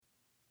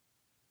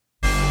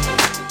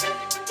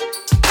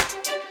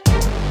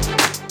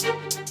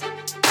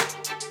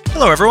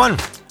Hello, everyone.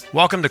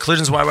 Welcome to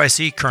Collisions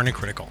YYC Current and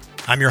Critical.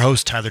 I'm your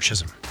host, Tyler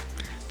Chisholm.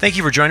 Thank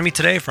you for joining me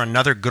today for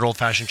another good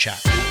old-fashioned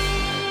chat.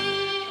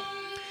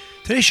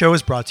 Today's show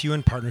is brought to you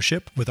in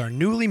partnership with our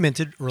newly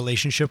minted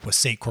relationship with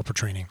SAIT Corporate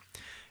Training.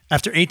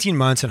 After 18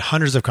 months and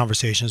hundreds of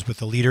conversations with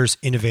the leaders,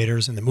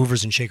 innovators, and the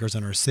movers and shakers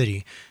in our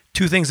city,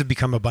 two things have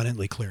become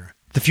abundantly clear.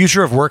 The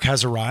future of work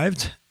has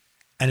arrived,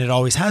 and it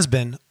always has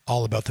been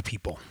all about the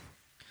people.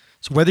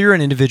 So whether you're an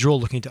individual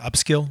looking to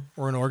upskill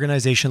or an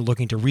organization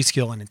looking to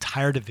reskill an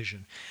entire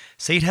division,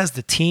 SAIT has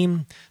the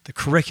team, the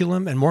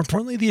curriculum, and more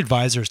importantly, the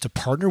advisors to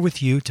partner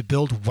with you to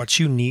build what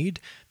you need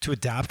to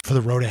adapt for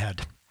the road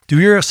ahead. Do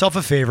yourself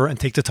a favor and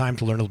take the time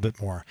to learn a little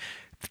bit more.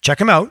 Check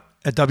them out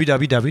at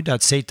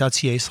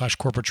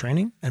www.sait.ca/corporate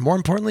training. And more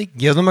importantly,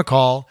 give them a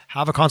call,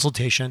 have a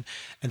consultation,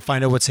 and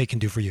find out what SAIT can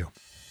do for you.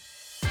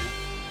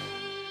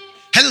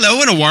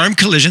 Hello and a warm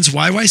Collisions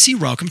YYC.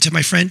 Welcome to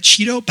my friend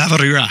Chito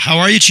Bavarira. How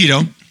are you,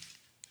 Chito?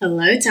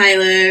 Hello,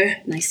 Tyler.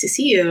 Nice to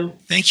see you.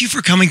 Thank you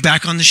for coming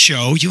back on the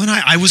show. You and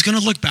I was going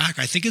to look back.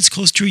 I think it's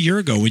close to a year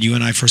ago when you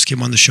and I first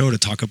came on the show to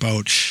talk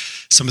about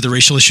some of the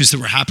racial issues that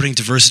were happening,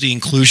 diversity,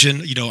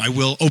 inclusion. You know, I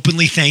will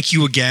openly thank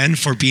you again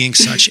for being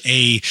such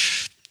a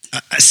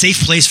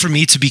safe place for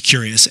me to be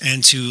curious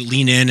and to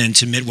lean in and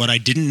to admit what I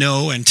didn't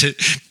know and to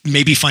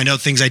maybe find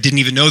out things I didn't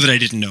even know that I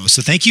didn't know.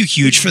 So thank you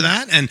huge for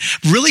that. And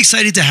really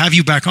excited to have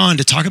you back on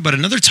to talk about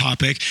another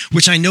topic,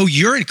 which I know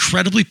you're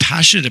incredibly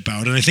passionate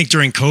about. And I think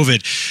during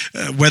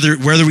COVID,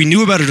 whether we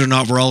knew about it or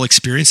not, we're all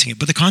experiencing it.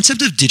 But the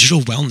concept of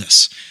digital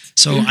wellness.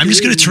 So I'm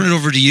just going to turn it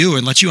over to you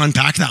and let you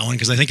unpack that one,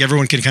 because I think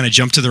everyone can kind of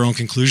jump to their own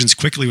conclusions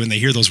quickly when they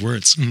hear those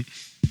words.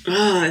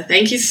 Oh,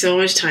 thank you so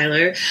much,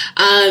 Tyler.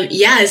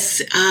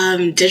 Yes,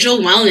 digital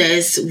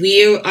wellness.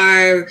 We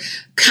are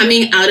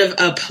coming out of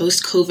a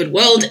post-COVID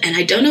world, and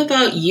I don't know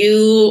about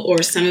you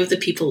or some of the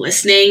people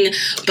listening,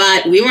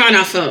 but we were on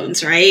our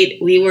phones, right?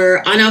 We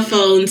were on our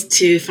phones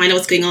to find out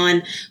what's going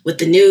on with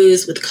the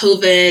news, with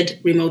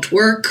COVID, remote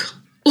work,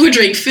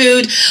 ordering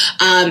food.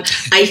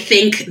 I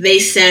think they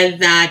said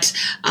that,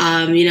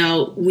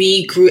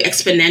 we grew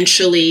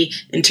exponentially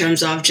in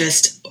terms of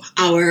just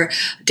our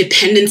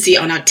dependency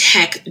on our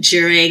tech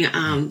during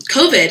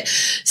COVID.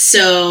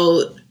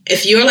 So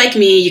if you're like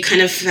me, you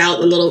kind of felt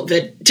a little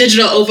bit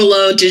digital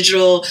overload,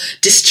 digital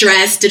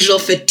distress, digital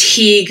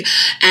fatigue.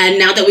 And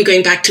now that we're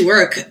going back to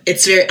work,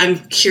 I'm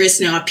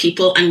curious now, are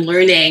people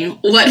unlearning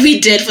what we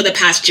did for the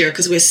past year?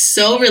 Because we're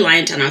so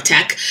reliant on our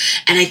tech.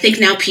 And I think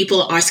now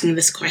people are asking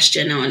this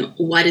question on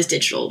what is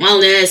digital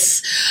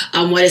wellness?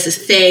 What is this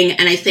thing?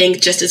 And I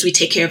think just as we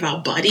take care of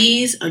our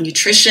bodies, our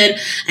nutrition,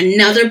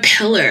 another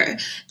pillar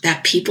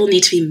that people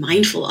need to be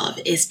mindful of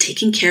is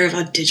taking care of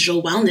our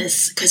digital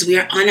wellness, because we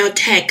are on our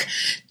tech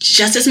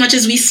just as much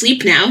as we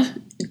sleep now,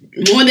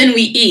 more than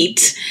we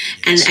eat.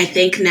 And I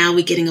think now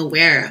we're getting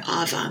aware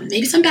of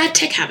maybe some bad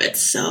tech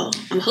habits. So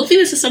I'm hoping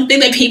this is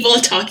something that people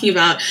are talking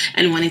about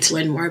and wanting to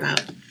learn more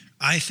about.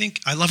 I think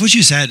I love what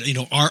you said. You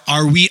know,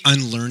 are we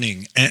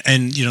unlearning?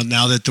 And you know,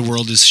 now that the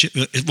world is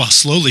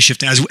slowly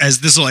shifting, as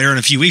this will air in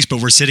a few weeks,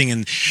 but we're sitting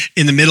in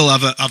the middle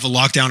of a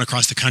lockdown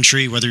across the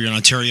country, whether you're in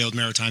Ontario, the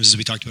Maritimes, as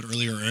we talked about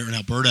earlier, or in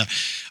Alberta.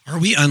 Are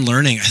we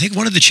unlearning? I think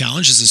one of the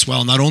challenges as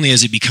well, not only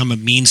has it become a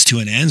means to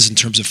an end in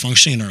terms of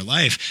functioning in our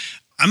life,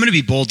 I'm going to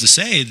be bold to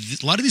say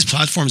a lot of these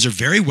platforms are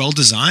very well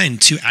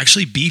designed to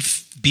actually be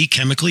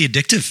chemically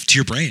addictive to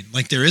your brain.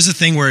 Like, there is a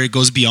thing where it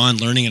goes beyond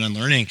learning and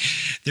unlearning.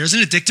 There's an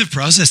addictive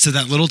process to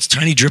that little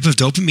tiny drip of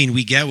dopamine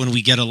we get when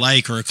we get a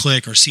like or a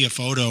click or see a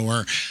photo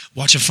or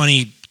watch a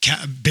funny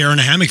bear in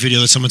a hammock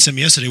video that someone sent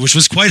me yesterday, which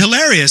was quite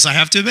hilarious. I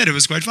have to admit, it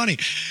was quite funny.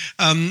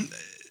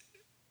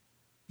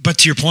 But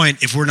to your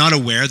point, if we're not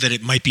aware that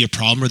it might be a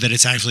problem or that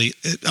it's actually,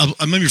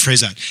 let me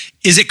rephrase that.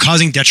 Is it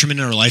causing detriment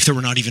in our life that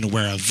we're not even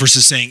aware of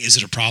versus saying, is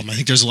it a problem? I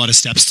think there's a lot of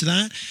steps to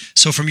that.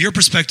 So from your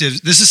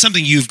perspective, this is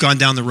something you've gone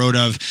down the road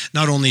of,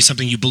 not only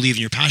something you believe and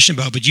you're passionate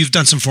about, but you've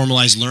done some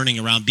formalized learning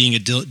around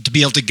to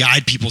be able to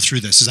guide people through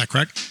this. Is that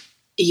correct?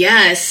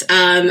 Yes,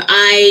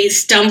 I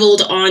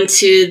stumbled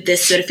onto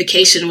this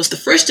certification. It was the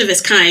first of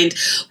its kind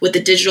with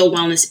the Digital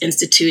Wellness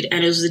Institute,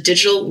 and it was a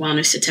Digital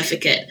Wellness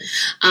Certificate.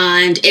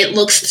 And it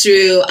looks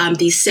through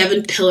these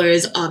 7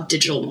 pillars of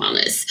digital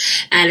wellness.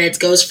 And it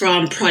goes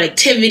from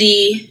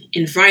productivity,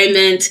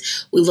 environment.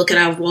 We look at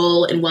our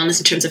role in wellness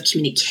in terms of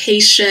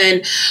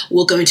communication.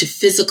 We'll go into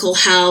physical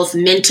health,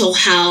 mental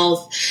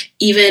health,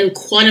 even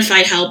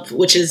quantified health,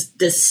 which is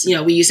this,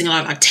 we're using a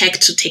lot of our tech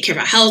to take care of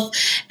our health,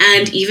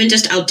 and even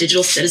just our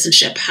digital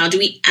citizenship. How do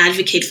we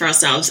advocate for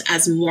ourselves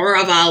as more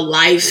of our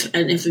life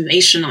and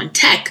information on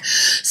tech?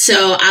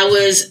 So I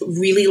was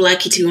really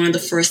lucky to be one of the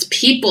first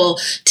people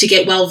to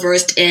get well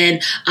versed in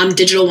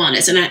digital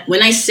wellness. And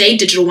when I say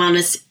digital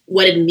wellness,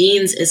 what it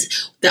means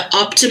is the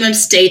optimum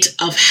state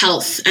of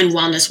health and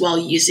wellness while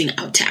using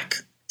our tech.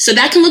 So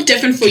that can look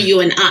different for you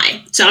and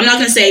I. So I'm not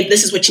going to say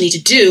this is what you need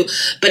to do,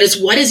 but it's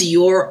what is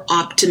your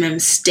optimum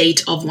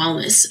state of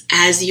wellness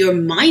as you're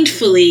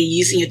mindfully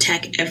using your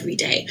tech every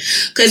day.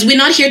 Because we're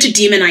not here to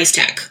demonize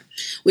tech.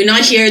 We're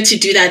not here to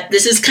do that.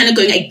 This is kind of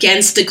going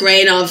against the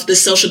grain of the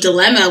social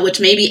dilemma, which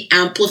may be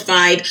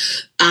amplified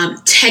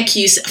tech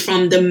use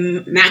from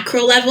the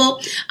macro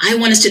level. I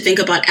want us to think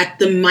about at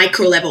the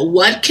micro level,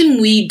 what can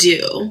we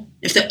do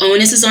if the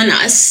onus is on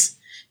us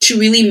to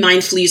really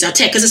mindfully use our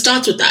tech? Because it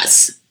starts with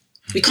us.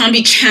 We can't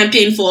be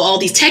champion for all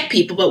these tech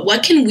people, but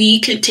what can we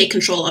take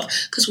control of?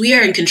 Because we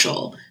are in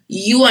control.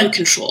 You are in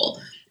control.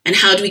 And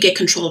how do we get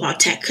control of our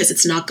tech? Because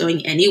it's not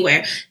going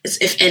anywhere.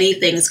 If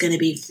anything, it's going to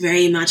be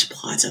very much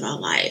part of our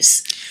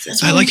lives.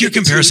 So I like your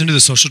comparison to the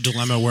social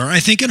dilemma, where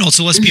I think, and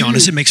also let's be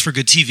honest, it makes for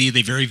good TV.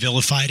 They very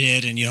vilified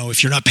it. And,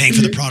 if you're not paying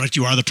for the product,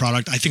 you are the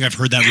product. I think I've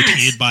heard that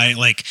repeated by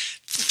like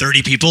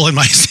 30 people in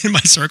my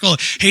circle.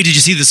 Hey, did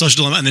you see the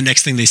social dilemma? And the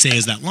next thing they say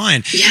is that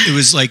line. Yeah.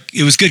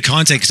 It was good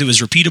content because it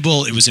was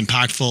repeatable. It was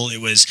impactful. It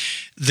was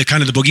the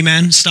kind of the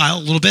boogeyman style a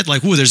little bit,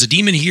 like, oh, there's a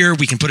demon here.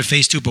 We can put a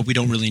face to it, but we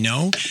don't really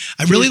know.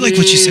 I really like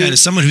what you said. As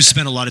someone who's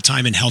spent a lot of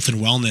time in health and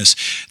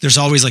wellness, there's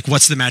always like,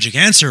 what's the magic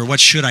answer? What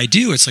should I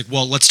do? It's like,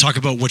 well, let's talk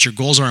about what your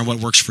goals are and what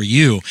works for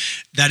you.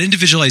 That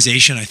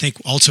individualization, I think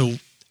also,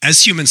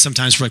 as humans,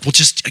 sometimes we're like, well,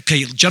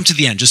 jump to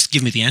the end. Just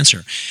give me the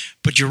answer.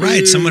 But you're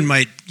right. Someone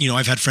might,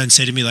 I've had friends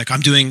say to me, like,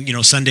 I'm doing,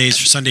 Sunday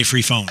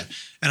free phone.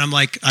 And I'm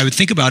like, I would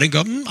think about it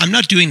and go, I'm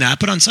not doing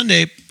that. But on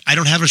Sunday, I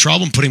don't have a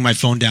problem putting my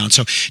phone down.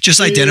 So just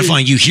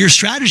identifying, you hear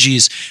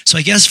strategies. So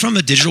I guess from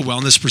a digital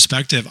wellness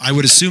perspective, I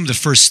would assume the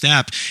first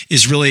step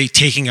is really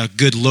taking a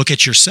good look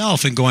at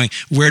yourself and going,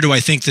 where do I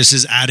think this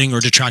is adding or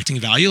detracting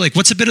value? Like,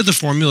 what's a bit of the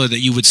formula that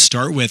you would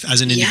start with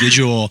as an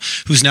individual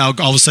who's now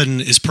all of a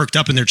sudden is perked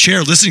up in their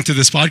chair listening to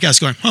this podcast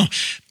going,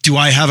 do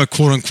I have a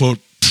quote unquote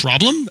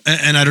problem?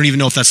 And I don't even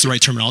know if that's the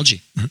right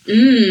terminology.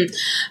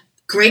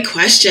 Great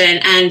question.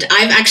 And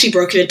I've actually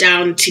broken it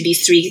down to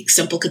these 3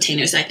 simple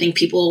containers. I think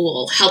people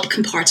will help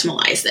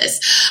compartmentalize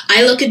this.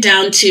 I look it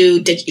down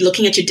to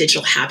looking at your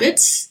digital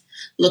habits,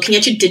 looking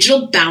at your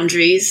digital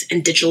boundaries,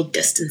 and digital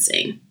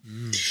distancing.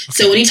 Okay.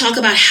 So when you talk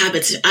about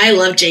habits, I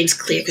love James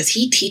Clear because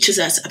he teaches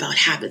us about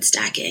habit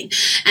stacking.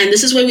 And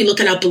this is where we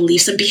look at our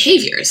beliefs and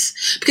behaviors.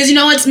 Because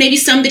it's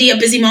maybe a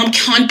busy mom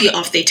can't be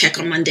off their tech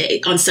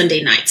on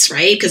Sunday nights,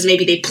 right? Because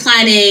maybe they're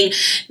planning,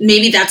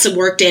 maybe that's a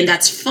work day and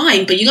that's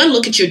fine. But you got to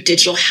look at your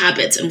digital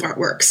habits and what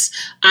works.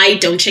 I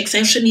don't check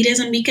social medias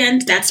on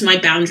weekend. That's my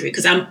boundary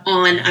because I'm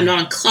not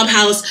on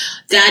Clubhouse.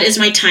 That is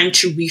my time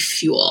to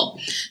refuel.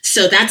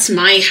 So that's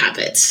my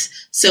habits.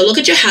 So look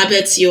at your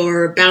habits,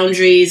 your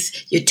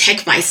boundaries, your tech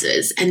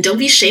vices, and don't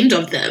be ashamed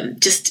of them.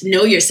 Just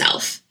know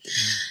yourself.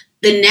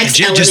 The next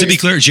element, just to be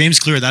clear, James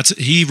Clear,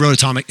 he wrote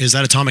Atomic. Is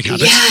that Atomic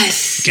Habits?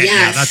 Yes. Okay,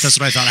 yes. Yeah, that's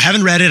what I thought. I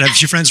haven't read it. I have a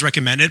few friends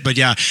recommend it, but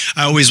yeah,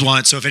 I always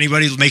want. So if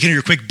anybody's making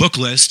your quick book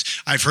list,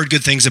 I've heard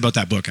good things about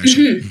that book.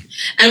 Actually. Mm-hmm.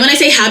 And when I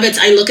say habits,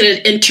 I look at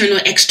it internal,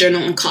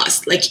 external, and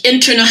cost. Like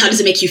internal, how does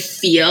it make you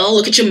feel?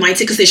 Look at your mindset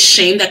because there's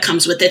shame that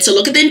comes with it. So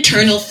look at the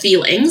internal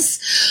feelings.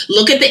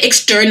 Look at the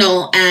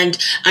external, and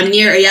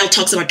Amir Ayal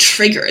talks about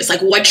triggers. Like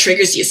what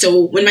triggers you? So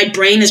when my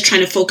brain is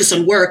trying to focus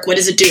on work, what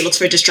does it do? It looks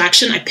for a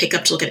distraction. I pick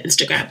up to look at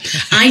Instagram.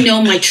 I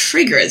know my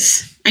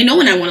triggers. I know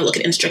when I want to look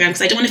at Instagram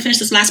because I don't want to finish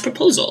this last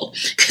proposal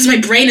because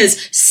my brain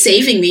is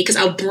saving me because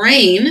our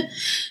brain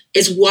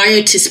is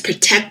wired to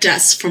protect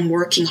us from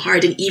working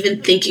hard and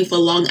even thinking for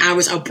long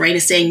hours. Our brain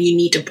is saying you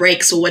need to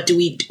break. So what do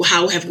we do?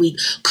 How have we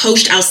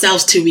coached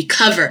ourselves to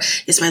recover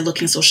is by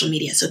looking at social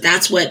media. So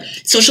that's what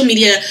social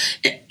media,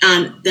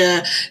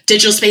 the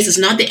digital space is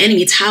not the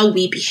enemy. It's how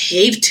we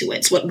behave to it.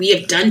 It's what we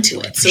have done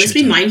to it. So let's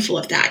be mindful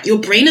of that. Your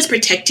brain is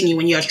protecting you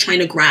when you're trying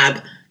to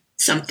grab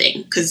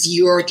something because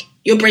your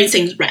brain's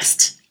saying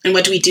rest. And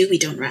what do? We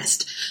don't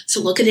rest. So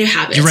look at your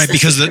habits. You're right,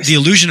 because the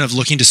illusion of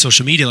looking to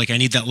social media, like I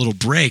need that little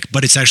break,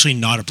 but it's actually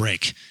not a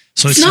break.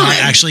 So it's not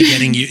actually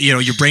getting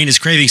your brain is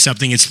craving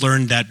something. It's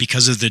learned that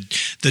because of the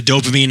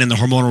dopamine and the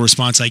hormonal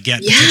response I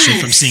get potentially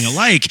from seeing a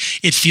like,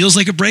 it feels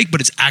like a break, but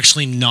it's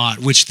actually not,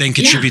 which then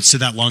contributes to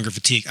that longer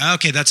fatigue.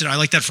 Okay, that's it. I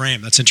like that frame.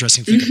 That's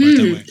interesting to think about it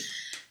that way.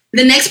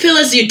 The next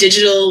pillar is your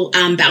digital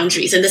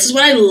boundaries. And this is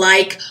what I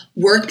like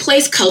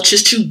workplace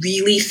cultures to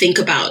really think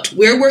about.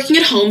 We're working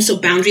at home, so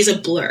boundaries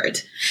are blurred.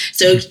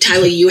 So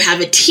Tyler, you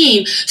have a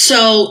team.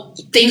 So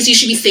things you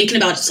should be thinking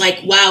about, it's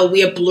like, wow,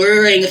 we are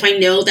blurring. If I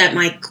know that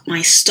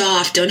my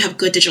staff don't have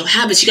good digital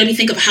habits, you got to be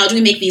thinking of how do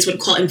we make these what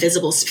we call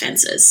invisible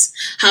fences?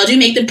 How do we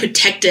make them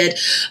protected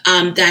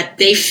that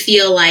they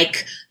feel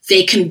like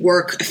they can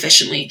work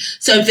efficiently?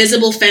 So a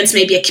visible fence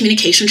may be a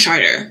communication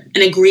charter,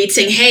 an agreed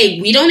saying, hey,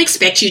 we don't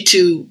expect you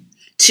to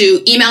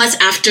email us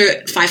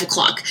after 5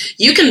 o'clock.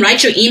 You can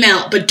write your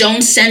email, but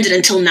don't send it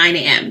until 9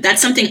 a.m.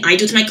 That's something I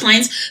do to my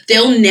clients.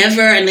 They'll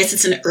never, unless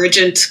it's an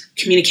urgent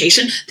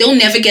communication, they'll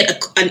never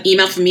get an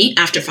email from me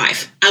after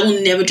 5. I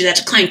will never do that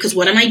to a client because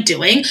what am I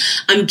doing?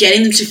 I'm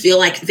getting them to feel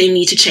like they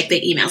need to check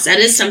their emails. That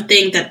is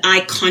something that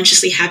I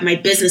consciously have in my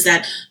business,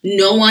 that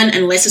no one,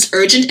 unless it's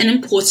urgent and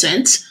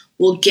important,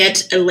 will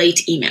get a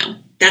late email.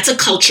 That's a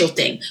cultural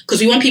thing because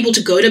we want people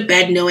to go to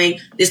bed knowing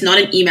there's not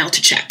an email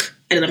to check.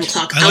 at 11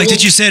 o'clock. I like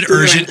that you said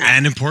urgent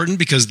and important,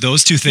 because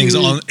those two things,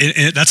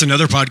 that's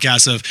another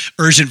podcast of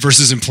urgent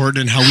versus important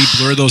and how we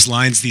blur those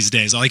lines these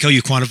days. I like how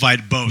you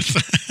quantified both.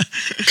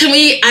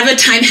 I have a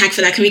time hack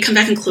for that. Can we come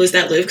back and close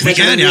that loop? We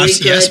can,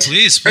 yes,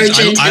 please.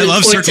 I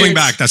love circling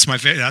back. That's my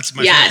favorite. That's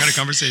my favorite kind of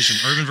conversation.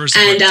 Urban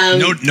versus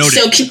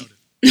noted.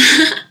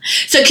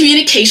 So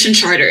communication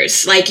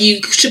charters, like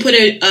you should put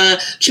a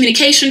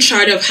communication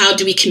charter of how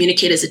do we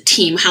communicate as a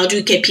team? How do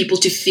we get people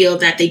to feel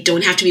that they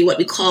don't have to be what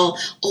we call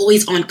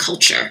always on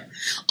culture?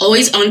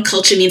 Always on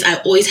culture means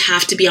I always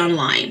have to be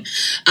online.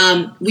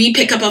 We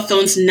pick up our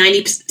phones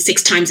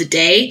 96 times a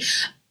day.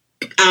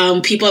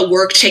 People at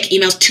work check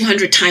emails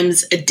 200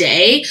 times a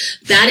day.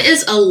 That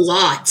is a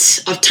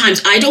lot of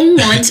times. I don't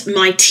want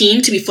my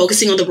team to be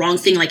focusing on the wrong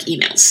thing like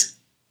emails.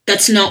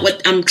 That's not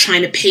what I'm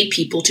trying to pay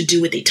people to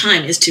do with their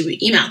time, is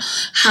to email.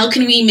 How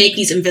can we make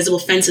these invisible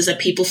fences that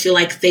people feel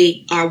like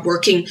they are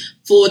working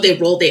for the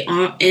role they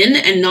are in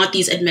and not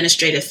these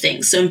administrative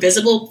things? So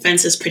invisible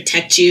fences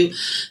protect you.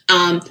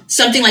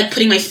 Something like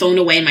putting my phone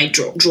away in my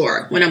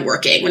drawer when I'm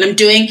working. When I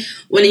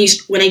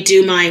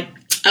do my,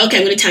 okay,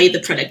 I'm going to tell you the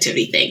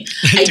productivity thing.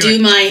 I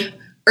do my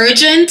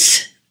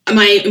urgent,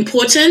 my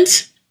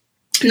important,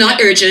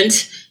 not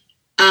urgent,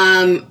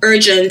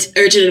 urgent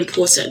and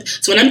important.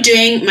 So when I'm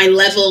doing my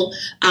level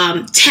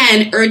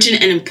 10,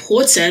 urgent and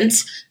important,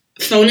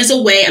 phone is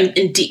away. I'm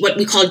in what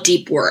we call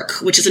deep work,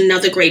 which is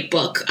another great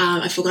book.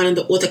 I've forgotten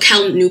the author,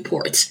 Cal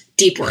Newport.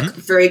 Deep work,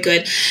 very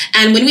good.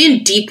 And when we're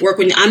in deep work,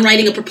 when I'm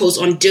writing a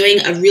proposal, I'm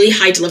doing a really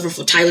high deliverable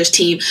for Tyler's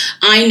team,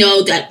 I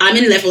know that I'm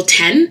in level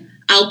 10.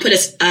 I'll put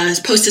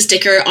a post-it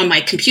sticker on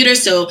my computer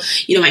so,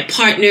 my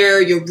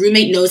partner, your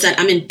roommate knows that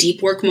I'm in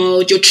deep work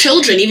mode. Your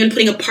children, even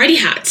putting a party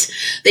hat.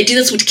 They do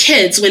this with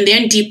kids. When they're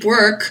in deep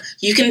work,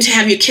 you can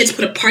have your kids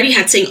put a party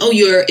hat saying, oh,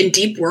 you're in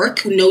deep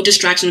work, no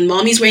distraction. When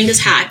mommy's wearing this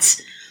hat,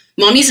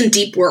 mommy's in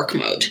deep work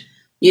mode.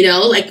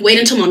 Wait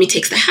until mommy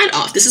takes the hat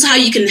off. This is how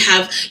you can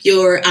have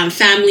your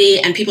family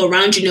and people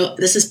around you know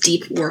this is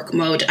deep work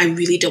mode. I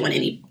really don't want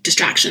any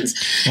distractions.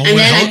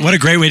 Well, what a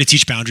great way to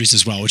teach boundaries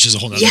as well, which is a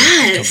whole other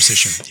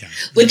conversation. Yeah.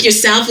 With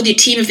yourself, with your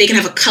team, if they can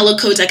have a color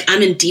code, like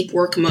I'm in deep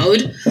work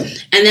mode.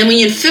 And then when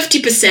you're in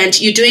 50%,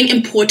 you're doing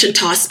important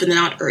tasks, but they're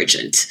not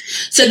urgent.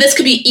 So this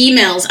could be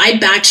emails. I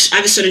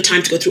have a certain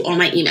time to go through all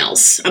my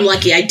emails. I'm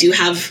lucky I do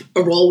have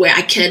a role where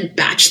I can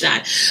batch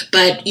that.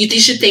 But you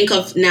should think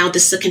of now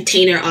this is a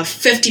container of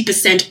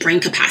 50% brain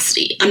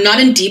capacity. I'm not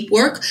in deep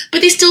work,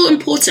 but they're still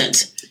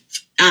important.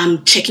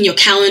 Checking your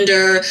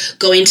calendar,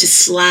 going to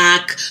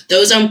Slack.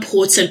 Those are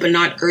important, but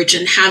not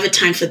urgent. Have a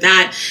time for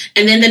that.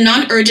 And then the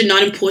non-urgent,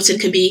 not important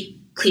can be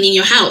cleaning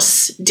your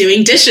house,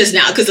 doing dishes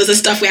now, because those are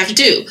stuff we have to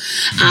do.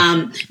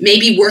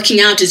 Maybe working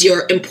out is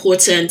your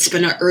important,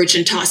 but not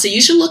urgent task. So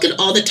you should look at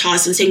all the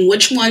tasks and saying,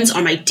 which ones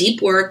are my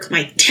deep work,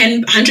 my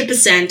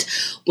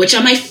 100%, which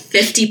are my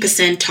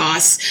 50%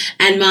 tasks,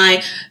 and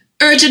my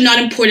urgent, not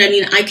important. I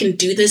mean, I can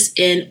do this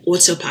in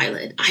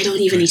autopilot. I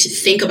don't even need to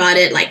think about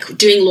it, like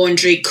doing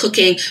laundry,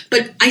 cooking,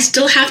 but I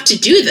still have to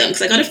do them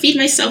because I got to feed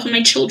myself and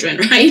my children,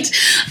 right?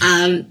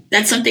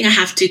 That's something I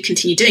have to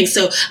continue doing.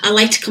 So I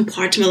like to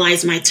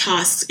compartmentalize my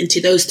tasks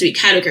into those three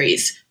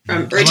categories.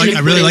 From urgent,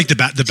 I really like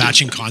the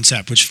batching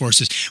concept, which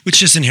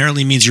just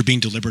inherently means you're being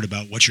deliberate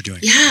about what you're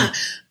doing. Yeah.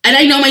 And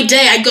I know my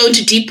day, I go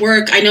into deep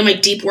work. I know my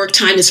deep work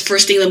time is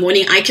first thing in the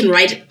morning. I can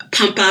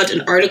pump out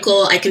an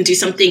article. I can do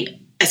something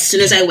as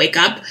soon as I wake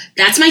up.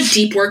 That's my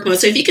deep work mode.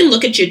 So if you can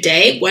look at your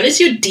day, what is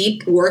your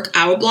deep work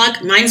hour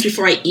block? Mine's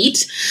before I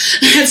eat.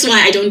 That's why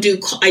I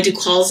do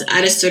calls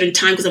at a certain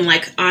time, because I'm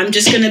like, I'm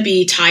just going to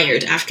be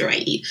tired after I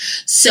eat.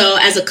 So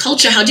as a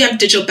culture, how do you have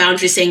digital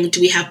boundaries saying,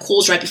 do we have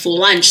calls right before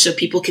lunch so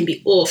people can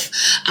be off?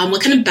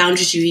 What kind of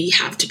boundaries do we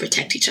have to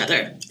protect each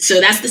other?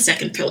 So that's the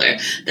second pillar.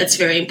 That's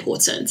very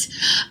important.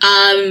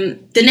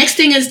 The next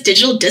thing is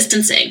digital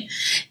distancing.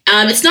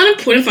 It's not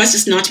important for us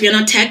just not to be on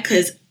our tech,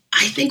 because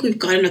I think we've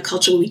gotten a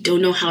culture where we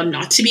don't know how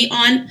not to be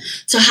on.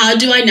 So how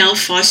do I now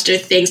foster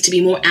things to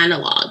be more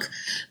analog?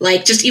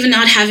 Like just even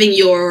not having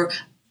your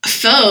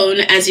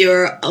phone as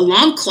your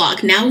alarm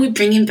clock. Now we're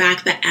bringing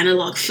back the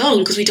analog phone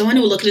because we don't want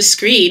to look at a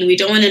screen. We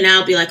don't want to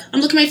now be like,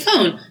 I'm looking at my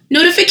phone.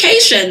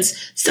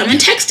 Notifications. Someone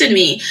texted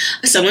me.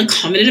 Someone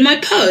commented in my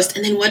post.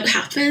 And then what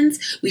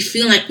happens? We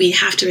feel like we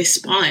have to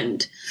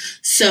respond.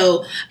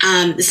 So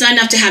it's not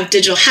enough to have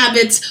digital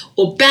habits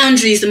or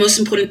boundaries. The most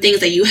important thing is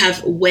that you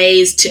have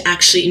ways to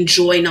actually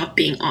enjoy not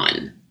being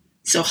on.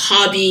 So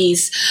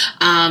hobbies,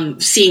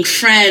 seeing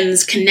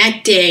friends,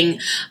 connecting,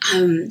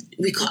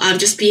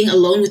 just being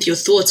alone with your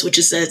thoughts, which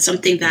is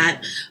something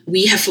that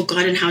we have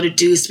forgotten how to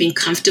do, is being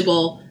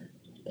comfortable,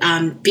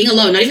 being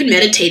alone, not even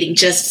meditating,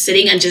 just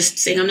sitting and just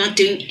saying, I'm not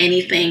doing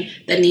anything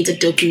that needs a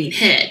dopamine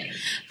hit.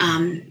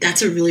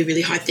 That's a really,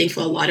 really hard thing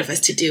for a lot of us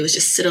to do, is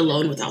just sit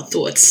alone with our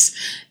thoughts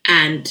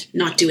and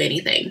not do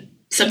anything.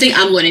 Something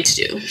I'm learning to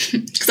do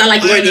because I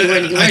like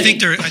learning. I think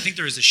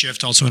there is a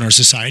shift also in our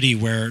society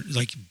where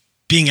like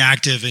being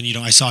active, and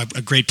I saw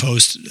a great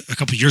post a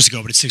couple of years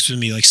ago, but it sticks with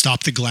me. Like,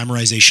 stop the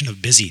glamorization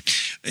of busy.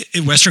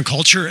 In Western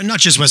culture, and not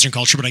just Western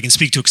culture, but I can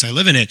speak to it because I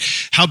live in it.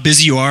 How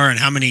busy you are, and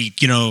how many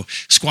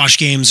squash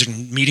games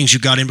and meetings you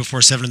got in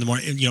before 7 a.m.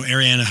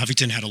 Arianna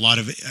Huffington had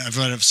I've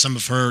read of some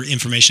of her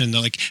information,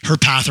 like her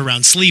path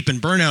around sleep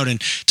and burnout,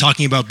 and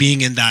talking about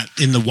being in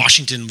the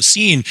Washington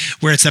scene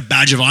where it's that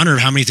badge of honor of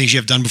how many things you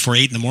have done before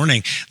 8 a.m.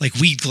 Like,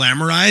 we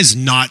glamorize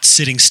not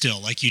sitting still,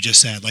 like you just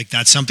said. Like,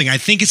 that's something I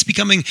think it's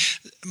becoming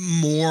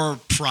more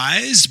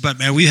prized, but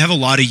man, we have a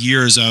lot of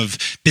years of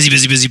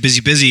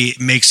busy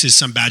makes it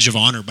some badge of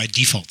honor by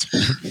default.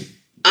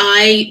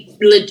 I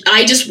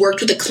just worked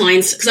with the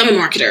clients because I'm a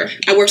marketer.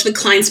 I worked with the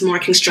client's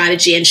marketing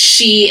strategy, and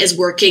she is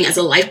working as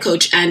a life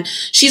coach, and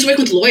she's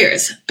working with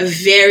lawyers, a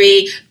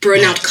very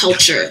burnout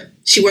culture.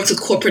 She works with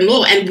corporate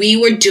law, and we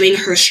were doing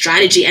her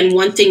strategy. And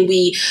one thing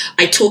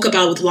I talk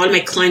about with a lot of my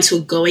clients who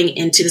are going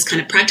into this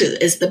kind of practice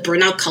is the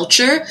burnout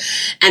culture.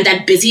 And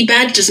that busy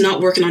badge does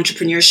not work in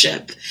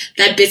entrepreneurship.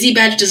 That busy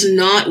badge does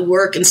not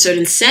work in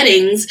certain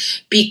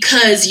settings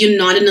because you're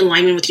not in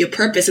alignment with your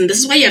purpose. And this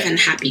is why you have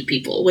unhappy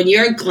people. When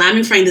you're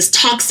glamifying this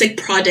toxic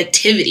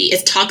productivity,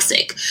 it's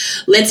toxic.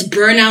 Let's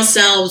burn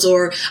ourselves,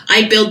 or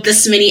I built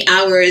this many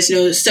hours,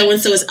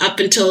 so-and-so is up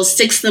until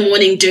 6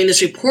 a.m. doing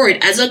this report.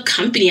 As a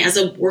company, as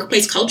a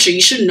workplace culture,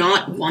 you should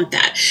not want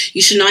that.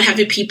 You should not have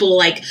your people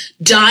like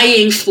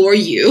dying for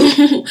you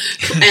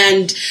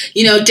and,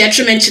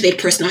 detriment to their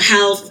personal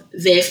health,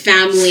 their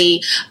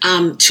family,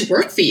 to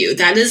work for you.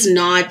 That is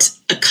not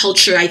a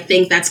culture, I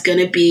think, that's going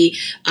to be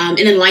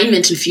in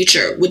alignment in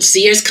future. With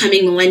Zers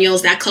coming,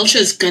 millennials, that culture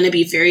is going to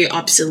be very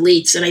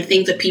obsolete. And I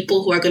think the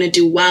people who are going to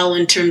do well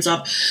in terms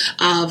of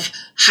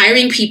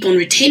hiring people and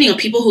retaining are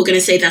people who are going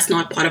to say that's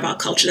not part of our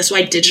culture. That's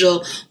why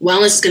digital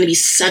wellness is going to be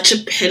such a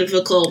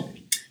pivotal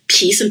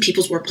piece in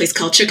people's workplace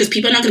culture, because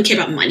people are not going to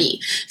care about money.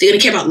 They're going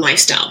to care about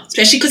lifestyle,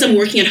 especially because I'm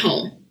working at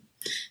home.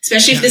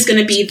 Especially if there's going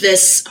to be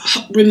this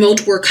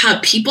remote work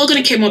hub, people are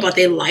going to care more about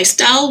their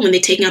lifestyle when they're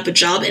taking up a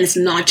job, and it's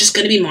not just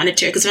going to be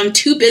monetary. Because if I'm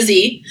too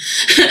busy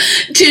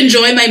to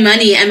enjoy my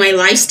money and my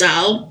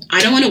lifestyle,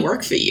 I don't want to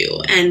work for you.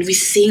 And we're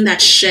seeing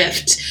that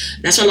shift.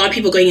 That's why a lot of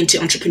people going into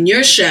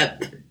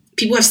entrepreneurship,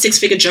 people have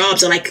 6-figure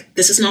jobs are like,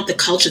 this is not the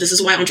culture. This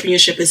is why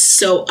entrepreneurship is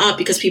so up,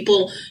 because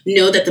people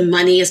know that the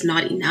money is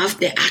not enough.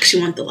 They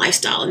actually want the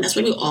lifestyle. And that's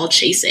what we're all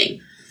chasing,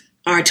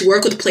 are to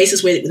work with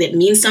places where it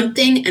means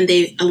something and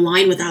they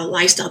align with our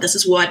lifestyle. This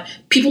is what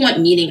people want,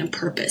 meaning and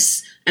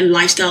purpose. And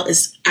lifestyle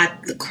is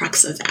at the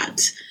crux of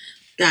that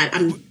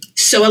I'm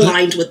so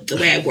aligned with the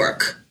way I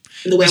work.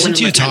 The way Listen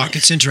to you talk,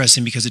 it's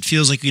interesting because it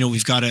feels like,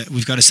 we've got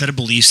a set of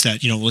beliefs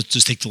that, let's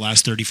just take the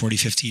last 30, 40,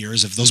 50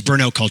 years of those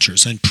burnout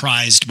cultures, and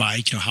prized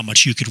by, how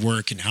much you could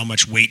work and how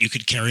much weight you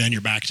could carry on your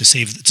back to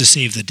save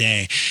the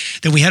day.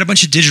 Then we had a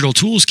bunch of digital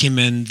tools came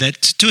in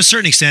that, to a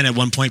certain extent, at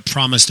one point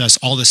promised us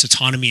all this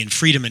autonomy and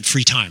freedom and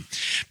free time.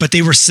 But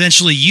they were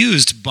essentially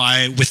used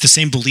with the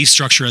same belief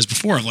structure as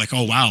before, of like,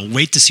 oh, wow,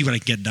 wait to see what I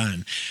can get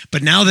done.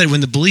 But now that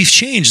when the belief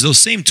changed, those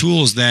same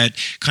tools that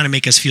kind of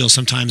make us feel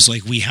sometimes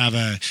like we have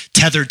a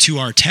tether to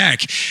our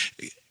tech,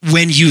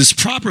 when used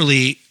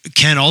properly,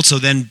 can also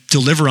then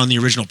deliver on the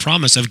original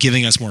promise of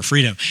giving us more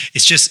freedom.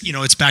 It's just,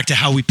 it's back to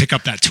how we pick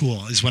up that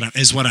tool is what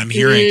I'm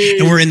hearing.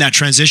 And we're in that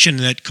transition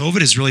that COVID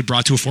has really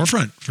brought to a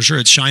forefront, for sure.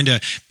 It's shined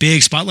a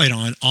big spotlight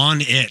on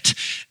it,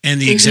 and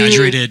the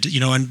exaggerated,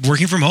 and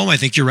working from home. I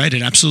think you're right.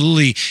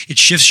 It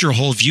shifts your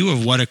whole view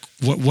of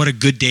what a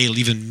good day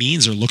even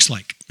means or looks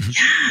like.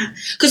 Yeah,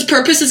 because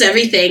purpose is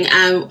everything.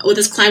 With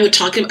this client, we're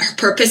talking about her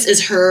purpose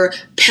is her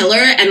pillar,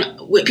 and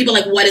people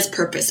are like, what is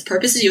purpose?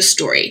 Purpose is your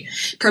story.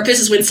 Purpose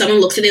is when someone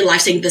looks at their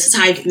life saying, this is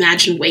how I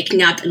imagine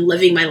waking up and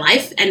living my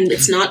life, and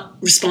it's not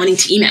responding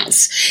to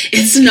emails.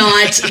 It's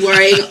not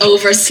worrying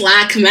over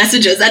Slack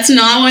messages. That's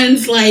not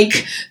one's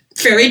like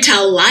fairy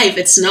tale life.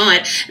 It's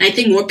not. And I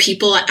think more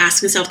people are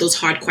asking themselves those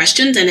hard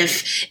questions. And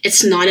if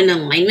it's not in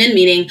alignment,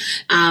 meaning,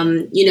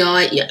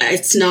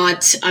 it's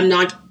not, I'm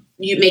not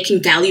you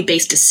making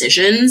value-based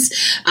decisions.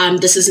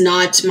 This is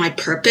not my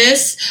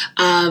purpose.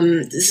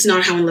 This is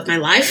not how I live my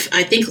life.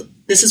 I think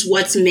this is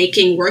what's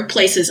making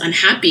workplaces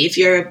unhappy. If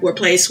you're a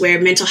workplace where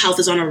mental health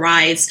is on a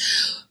rise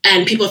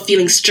and people are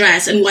feeling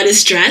stress. And what is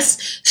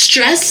stress?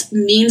 Stress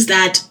means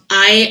that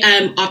I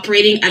am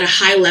operating at a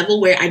high level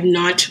where I'm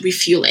not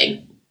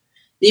refueling.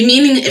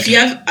 Meaning if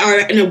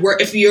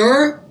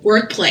your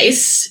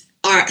workplace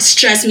are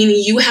stress,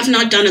 meaning you have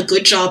not done a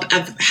good job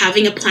of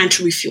having a plan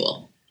to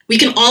refuel. We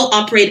can all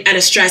operate at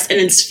a stress and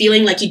it's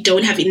feeling like you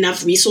don't have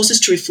enough resources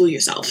to refuel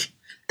yourself.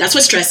 That's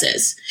what stress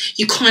is.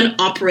 You can't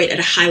operate at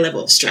a high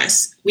level of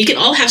stress. We can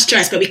all have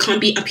stress, but we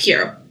can't be up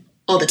here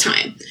all the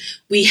time.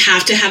 We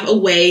have to have a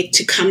way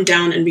to come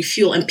down and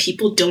refuel, and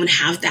people don't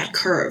have that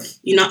curve.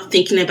 You're not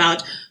thinking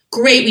about,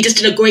 great, we just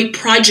did a great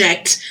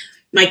project.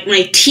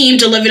 My team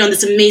delivered on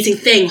this amazing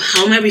thing.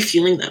 How am I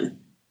refueling them?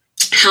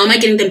 How am I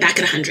getting them back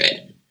at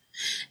 100?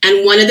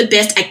 And one of the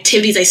best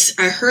activities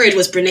I heard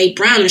was Brene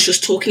Brown, and she was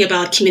talking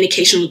about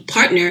communication with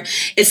partner.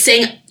 It's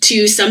saying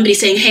to somebody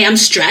saying, hey, I'm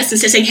stressed.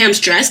 Instead of saying, hey, I'm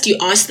stressed, you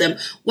ask them,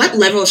 what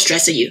level of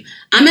stress are you?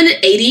 I'm at an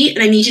 80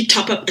 and I need you to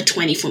top up a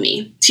 20 for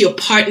me. To your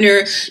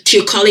partner, to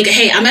your colleague,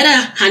 hey, I'm at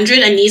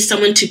 100. I need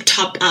someone to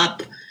top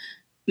up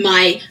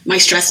my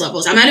stress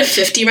levels. I'm at a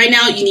 50 right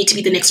now. You need to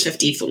be the next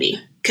 50 for me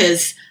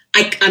because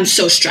I'm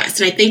so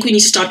stressed. And I think we need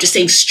to stop just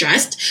saying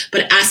stressed,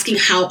 but asking,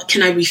 how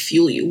can I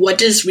refuel you? What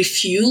does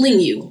refueling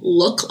you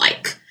look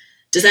like?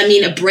 Does that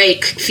mean a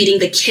break, feeding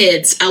the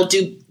kids? I'll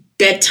do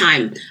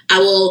bedtime. I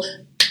will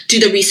do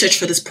the research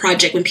for this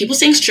project. When people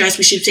saying stress,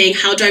 we should be saying,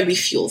 how do I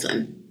refuel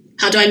them?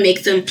 How do I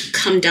make them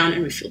come down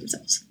and refuel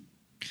themselves?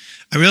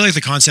 I really like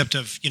the concept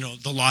of,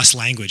 the lost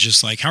language.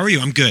 It's like, how are you?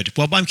 I'm good.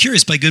 Well, I'm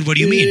curious, by good, what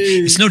do you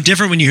mean? It's no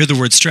different when you hear the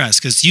word stress,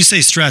 because you say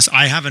stress,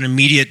 I have an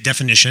immediate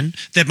definition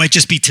that might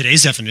just be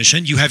today's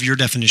definition. You have your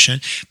definition,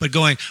 but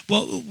going,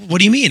 well, what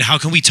do you mean? How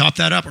can we top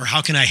that up? Or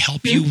how can I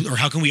help you? Or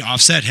how can we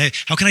offset? Hey,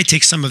 how can I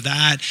take some of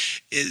that?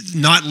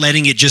 Not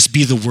letting it just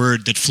be the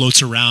word that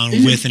floats around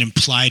with an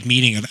implied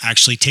meaning of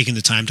actually taking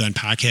the time to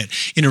unpack it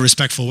in a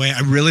respectful way. I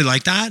really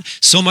like that.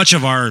 So much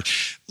of our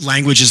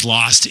language is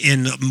lost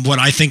in what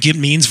I think it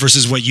means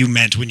versus what you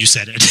meant when you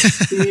said it.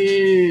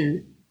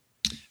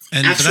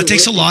 But that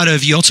takes a lot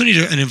of, you also need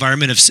an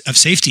environment of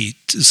safety,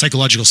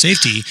 psychological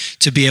safety,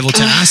 to be able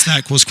to ask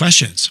those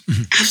questions.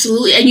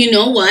 Absolutely. And you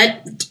know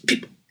what?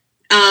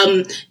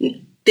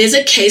 There's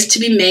a case to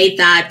be made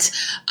that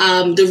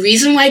the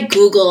reason why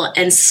Google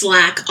and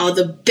Slack are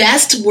the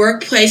best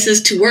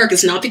workplaces to work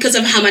is not because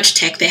of how much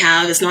tech they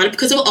have. It's not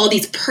because of all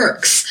these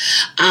perks,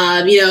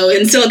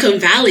 in Silicon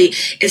Valley.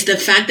 It's the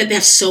fact that they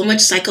have so much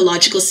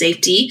psychological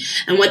safety.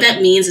 And what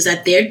that means is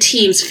that their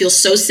teams feel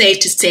so safe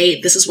to say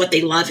this is what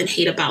they love and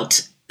hate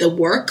about the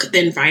work,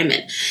 the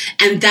environment.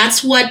 And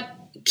that's what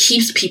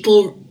keeps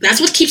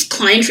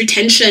client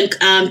retention,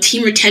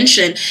 team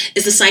retention,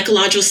 is the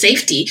psychological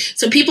safety.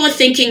 So people are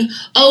thinking,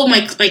 oh,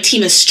 my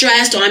team is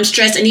stressed, or I'm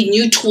stressed, I need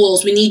new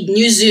tools, we need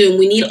new Zoom,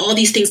 we need all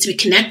these things to be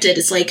connected.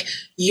 It's like,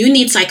 you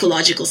need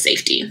psychological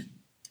safety.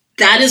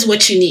 That is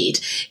what you need.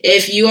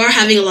 If you are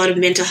having a lot of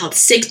mental health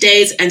sick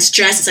days and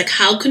stress, it's like,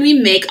 how can we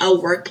make our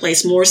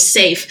workplace more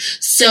safe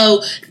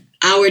so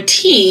our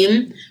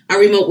team, our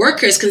remote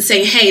workers, can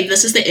say, hey,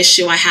 this is the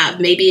issue I have.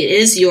 Maybe it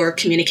is your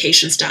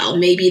communication style.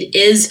 Maybe it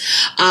is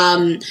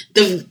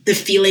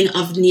the feeling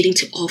of needing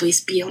to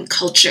always be on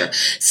culture.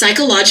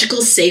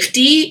 Psychological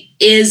safety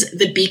is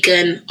the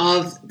beacon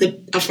of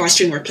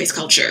fostering workplace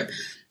culture,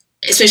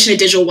 especially in a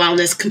digital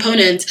wellness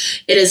component.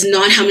 It is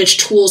not how much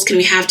tools can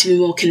we have to be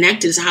more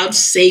connected. It's how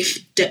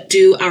safe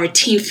do our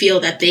team feel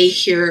that they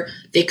hear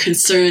their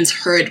concerns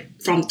heard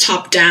from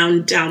top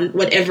down,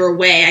 whatever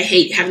way. I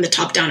hate having the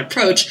top down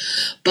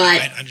approach, but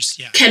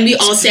can we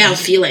all say our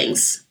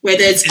feelings,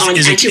 whether it's on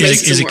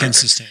anti-racism is it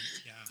consistent?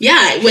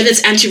 Yeah, whether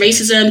it's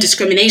anti-racism,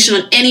 discrimination,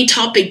 on any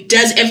topic,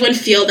 does everyone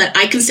feel that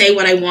I can say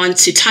what I want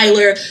to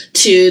Tyler,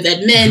 to the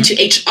admin, to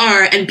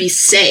HR, and be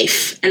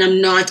safe, and I'm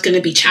not going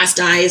to be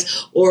chastised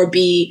or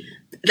be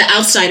the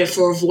outsider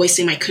for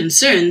voicing my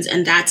concerns?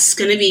 And that's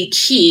going to be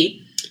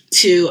key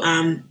to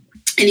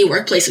any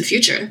workplace in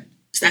future.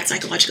 It's that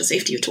psychological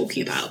safety you're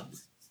talking about.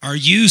 Are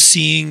you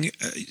seeing,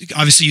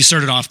 obviously you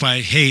started off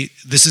by, hey,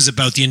 this is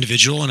about the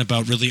individual and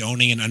about really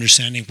owning and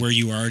understanding where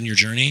you are in your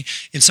journey.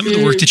 In some of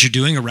the work that you're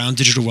doing around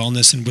digital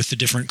wellness and with the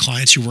different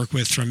clients you work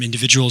with, from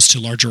individuals to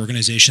larger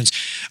organizations,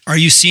 are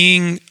you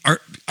seeing, are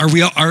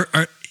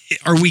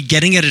we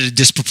getting it at a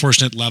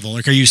disproportionate level?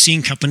 Like, are you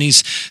seeing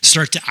companies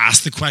start to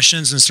ask the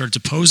questions and start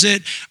to pose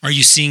it? Are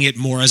you seeing it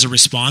more as a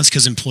response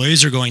because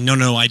employees are going,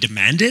 no, I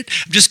demand it?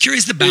 I'm just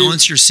curious the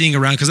balance you're seeing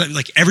around, because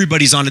like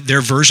everybody's on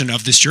their version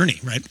of this journey,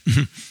 right?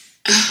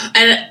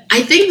 And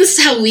I think this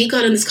is how we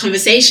got in this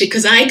conversation,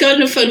 because I got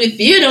on the phone with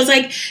you and I was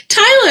like,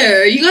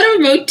 Tyler, you got a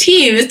remote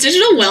team. Is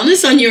digital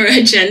wellness on your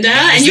agenda?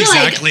 And you're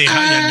exactly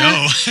like,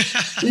 no.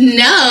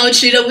 No,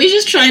 Trudeau, we're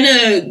just trying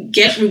to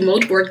get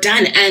remote work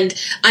done. And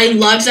I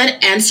loved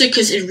that answer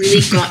because it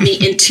really got me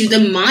into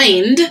the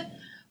mind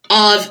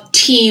of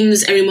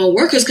teams and remote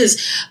workers. Because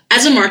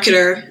as a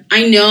marketer,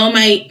 I know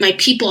my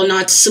people are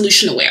not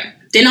solution aware.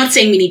 They're not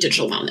saying we need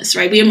digital wellness,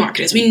 right? We are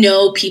marketers. We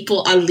know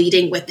people are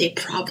leading with their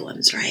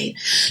problems, right?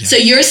 Yeah. So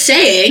you're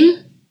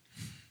saying,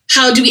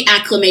 how do we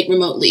acclimate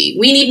remotely?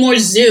 We need more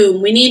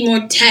Zoom. We need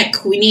more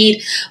tech. We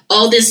need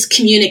all this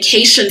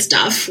communication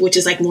stuff, which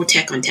is like more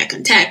tech on tech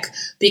on tech,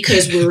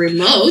 because we're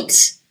remote.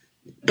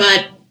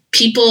 But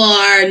people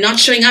are not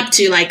showing up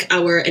to like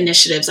our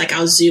initiatives, like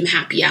our Zoom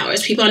happy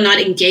hours. People are not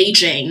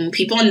engaging.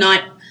 People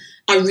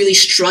are really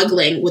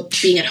struggling with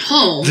being at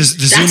home. The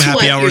Zoom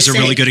happy hour is a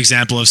really good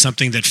example of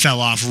something that fell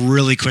off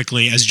really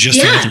quickly as just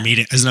another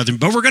meeting,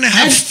 but we're going to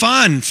have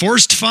fun,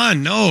 forced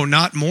fun. No,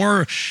 not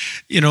more.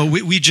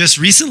 We just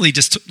recently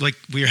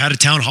we had a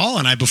town hall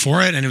and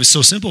before it, and it was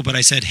so simple, but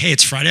I said, hey,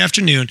 it's Friday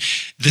afternoon.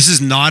 This is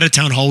not a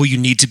town hall where you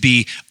need to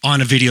be on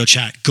a video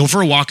chat. Go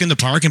for a walk in the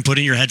park and put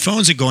in your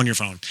headphones and go on your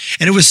phone.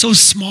 And it was so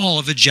small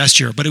of a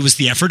gesture, but it was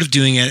the effort of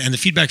doing it. And the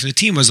feedback from the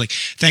team was like,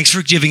 thanks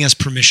for giving us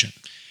permission.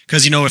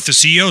 Because, if the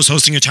CEO is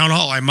hosting a town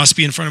hall, I must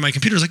be in front of my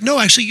computer. It's like, no,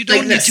 actually, you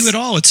don't need to at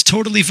all. It's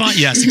totally fine.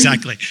 Yes,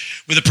 exactly.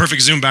 With a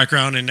perfect Zoom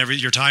background and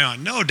your tie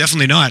on. No,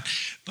 definitely not.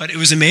 But it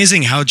was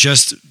amazing how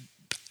just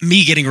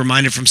me getting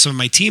reminded from some of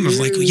my team of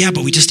like, yeah,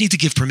 but we just need to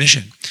give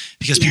permission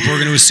because people are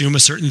going to assume a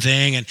certain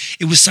thing. And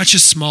it was such a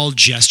small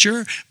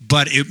gesture,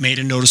 but it made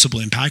a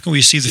noticeable impact. And we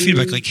received the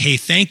feedback like, hey,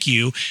 thank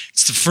you.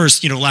 It's the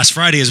first, last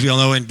Friday, as we all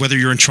know, and whether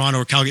you're in Toronto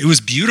or Calgary, it was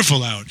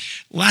beautiful out.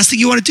 Last thing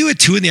you want to do at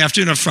 2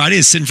 p.m. on Friday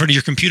is sit in front of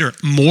your computer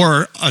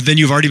more than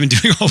you've already been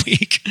doing all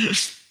week.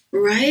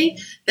 Right?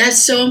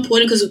 That's so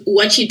important because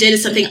what you did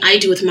is something I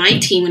do with my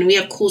team. When we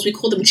have calls, we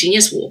call them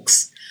genius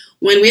walks.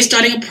 When we're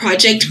starting a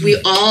project,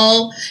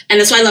 and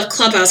that's why I love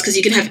Clubhouse, because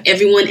you can have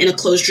everyone in a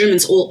closed room.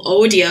 It's all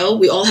audio.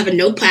 We all have a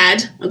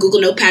notepad, a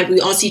Google notepad.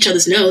 We all see each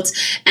other's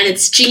notes, and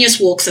it's genius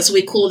walks. That's what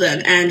we call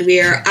them. And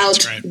we're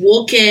out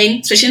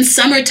walking, especially in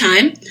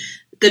summertime.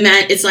 The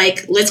man is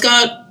like, let's go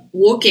out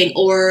walking.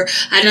 Or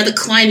I had another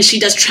client, she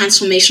does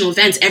transformational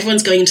events.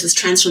 Everyone's going into this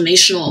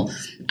transformational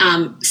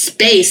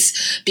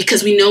space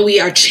because we know we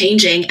are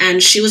changing,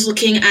 and she was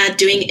looking at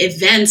doing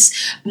events,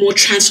 more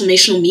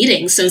transformational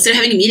meetings. So instead of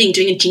having a meeting,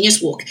 doing a genius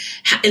walk,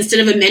 instead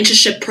of a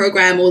mentorship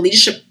program or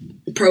leadership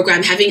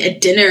program, having a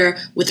dinner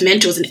with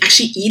mentors and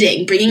actually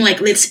eating, bringing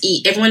like, let's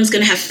eat. Everyone's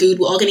going to have food.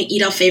 We're all going to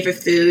eat our favorite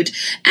food,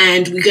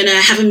 and we're going to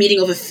have a meeting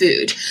over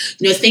food.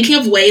 Thinking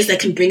of ways that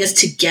can bring us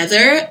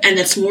together and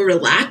that's more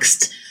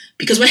relaxed.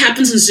 Because what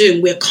happens in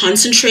Zoom, we're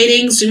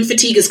concentrating. Zoom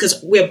fatigue is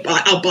because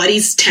our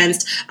body's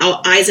tensed, our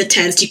eyes are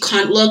tensed. You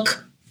can't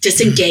look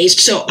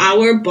disengaged. So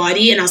our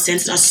body and our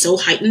senses are so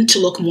heightened to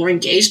look more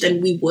engaged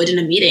than we would in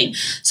a meeting.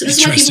 So this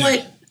is why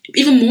people are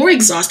even more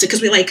exhausted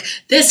because we're like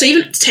this. So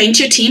even saying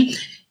to your team,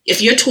 if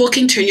you're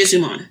talking, turn your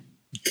Zoom on.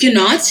 If you're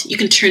not, you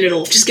can turn it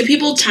off. Just give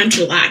people time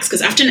to relax.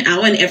 Because after an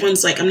hour and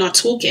everyone's like, I'm not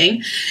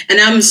talking, and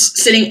I'm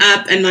sitting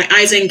up and my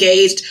eyes are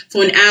engaged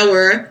for an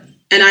hour,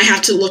 and I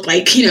have to look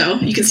like,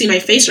 you can see my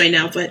face right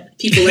now, but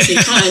people listening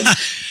can't.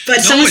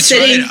 But someone's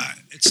sitting. Right.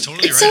 It's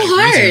totally it's so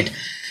hard.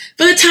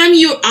 By the time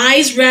your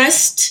eyes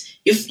rest,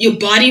 your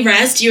body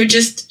rests, you're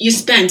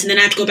spent. And then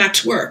I have to go back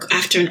to work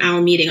after an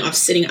hour meeting of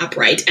sitting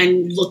upright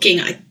and looking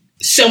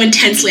so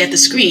intensely at the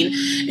screen.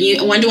 And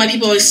you wonder why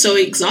people are so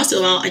exhausted.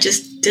 Well, I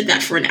just did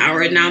that for an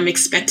hour, and now I'm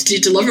expected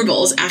to do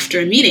deliverables after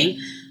a meeting.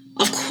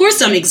 Of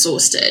course I'm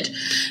exhausted,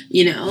 so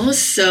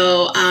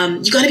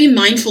you got to be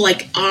mindful,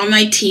 like, are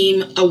my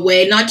team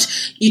away?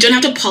 You don't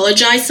have to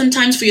apologize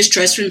sometimes for your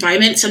stressful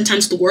environment,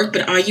 sometimes the work,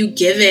 but are you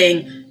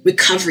giving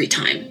recovery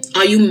time?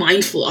 Are you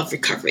mindful of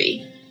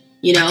recovery?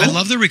 I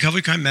love the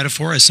recovery time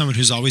metaphor as someone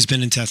who's always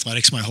been into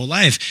athletics my whole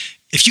life.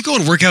 If you go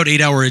and work out 8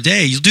 hours a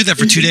day, you'll do that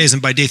for 2 days,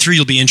 and by day 3,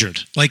 you'll be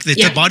injured. Like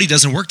the body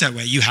doesn't work that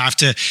way. You talk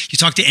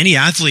to any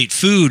athlete,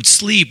 food,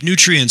 sleep,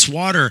 nutrients,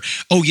 water.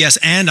 Oh yes,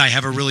 and I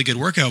have a really good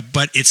workout,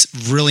 but it's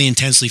really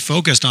intensely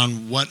focused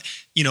on what,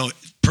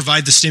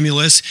 provide the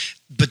stimulus,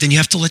 but then you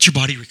have to let your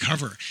body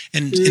recover.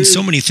 And in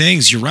so many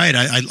things, you're right.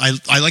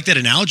 I like that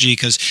analogy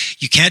because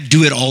you can't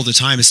do it all the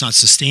time. It's not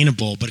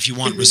sustainable. But if you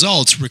want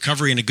results,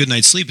 recovery and a good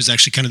night's sleep is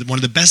actually kind of one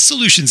of the best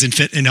solutions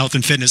in health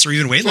and fitness, or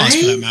even weight loss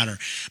for that matter.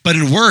 But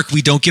in work,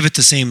 we don't give it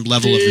the same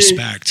level of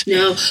respect.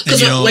 No,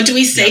 because what do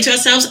we say to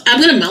ourselves?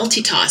 I'm going to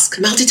multitask.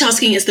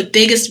 Multitasking is the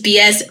biggest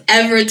BS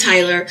ever,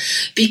 Tyler,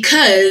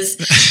 because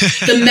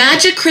the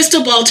magic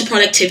crystal ball to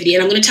productivity,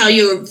 and I'm going to tell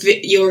your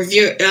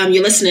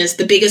listeners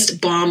the biggest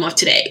bomb of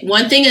today.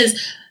 One thing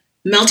is,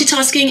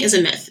 multitasking is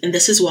a myth, and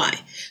this is why.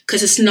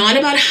 Because it's not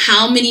about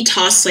how many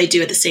tasks I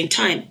do at the same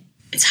time.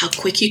 It's how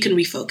quick you can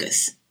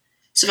refocus.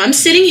 So if I'm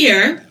sitting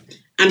here,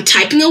 I'm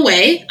typing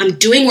away, I'm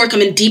doing work,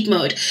 I'm in deep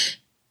mode.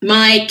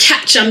 My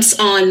cat jumps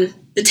on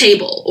the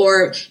table,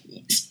 or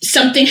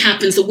something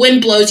happens, the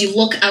wind blows, you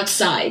look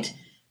outside,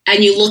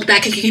 and you look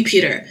back at your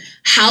computer.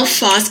 How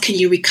fast can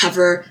you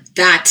recover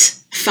that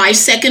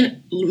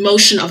 5-second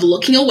motion of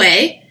looking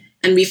away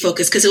and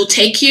refocus? Because it will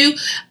take you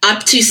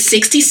up to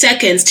 60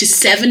 seconds to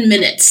 7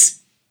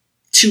 minutes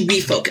to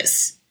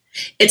refocus.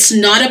 It's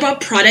not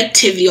about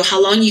productivity or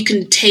how long you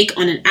can take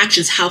on an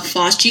action. It's how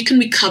fast you can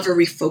recover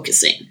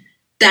refocusing.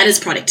 That is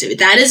productivity.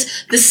 That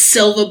is the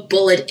silver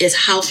bullet, is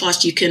how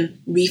fast you can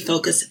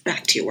refocus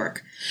back to your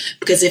work.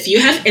 Because if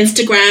you have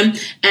Instagram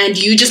and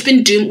you just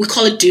been we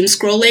call it doom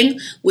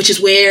scrolling, which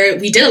is where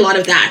we did a lot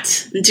of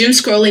that. And doom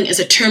scrolling is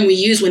a term we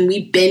use when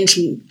we binge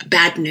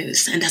bad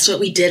news. And that's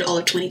what we did all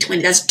of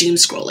 2020. That's doom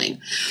scrolling.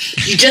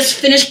 You just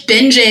finished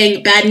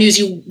binging bad news.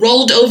 You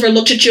rolled over,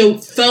 looked at your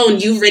phone.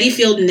 You already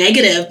feel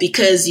negative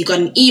because you got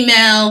an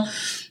email,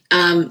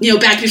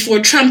 back before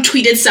Trump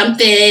tweeted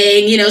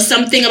something,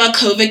 something about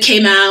COVID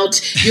came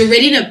out. You're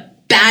already in a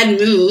bad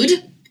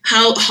mood.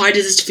 How hard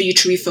is it for you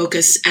to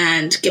refocus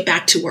and get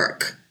back to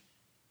work?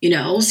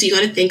 So you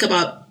got to think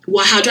about,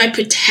 how do I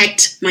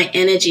protect my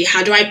energy?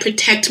 How do I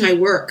protect my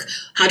work?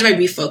 How do I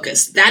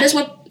refocus? That is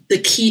what the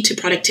key to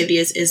productivity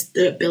is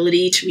the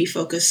ability to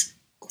refocus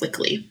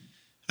quickly.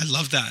 I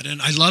love that. And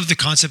I love the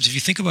concept. If you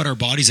think about our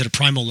bodies at a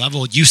primal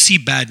level, you see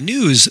bad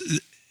news,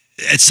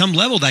 at some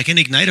level that can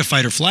ignite a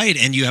fight or flight,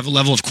 and you have a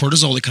level of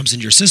cortisol that comes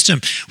into your system,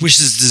 which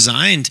is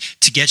designed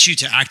to get you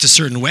to act a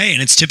certain way.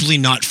 And it's typically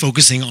not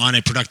focusing on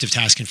a productive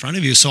task in front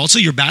of you. So also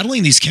you're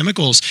battling these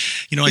chemicals.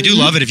 I do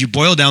love it. If you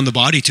boil down the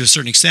body to a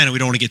certain extent, and we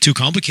don't want to get too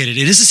complicated,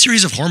 it is a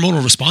series of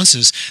hormonal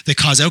responses that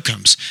cause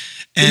outcomes.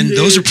 And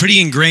those are pretty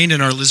ingrained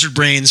in our lizard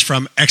brains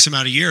from X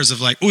amount of years of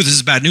like, oh, this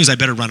is bad news, I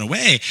better run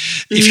away.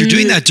 If you're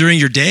doing that during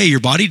your day, your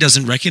body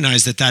doesn't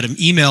recognize that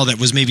email that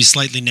was maybe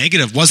slightly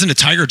negative wasn't a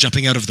tiger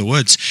jumping out of the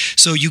woods.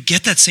 So you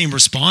get that same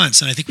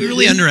response. And I think we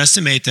really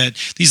underestimate that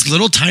these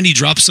little tiny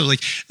drops of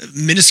like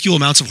minuscule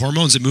amounts of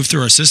hormones that move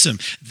through our system,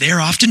 they're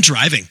often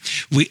driving.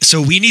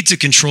 So we need to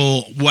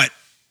control what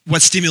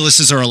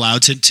stimuluses are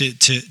allowed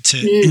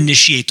to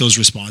initiate those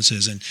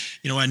responses. And,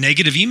 a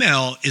negative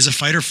email is a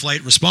fight or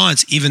flight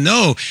response, even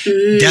though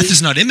death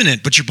is not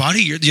imminent, but your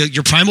body,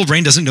 your primal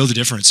brain doesn't know the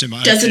difference.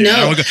 Doesn't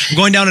know. I'm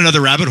going down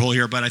another rabbit hole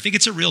here, but I think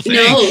it's a real thing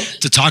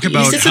to talk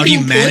about how do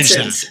you manage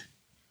that.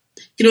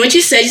 You know what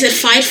you said? You said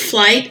fight,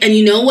 flight. And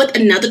you know what?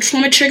 Another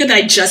trauma trigger that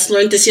I just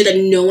learned this year that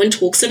no one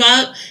talks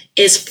about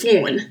is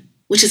fawn,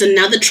 which is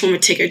another trauma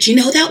trigger. Do you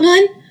know that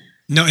one?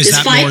 No, is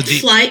that fight, more the...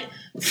 flight,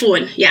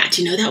 fawn. Yeah,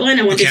 do you know that one?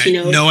 I wonder if you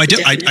know. No, I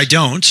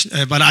don't.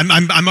 But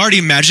I'm already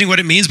imagining what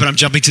it means, but I'm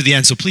jumping to the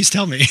end, so please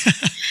tell me.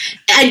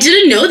 I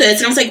didn't know this,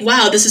 and I was like,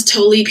 wow, this is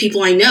totally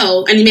people I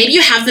know. And maybe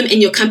you have them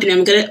in your company.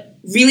 I'm going to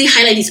really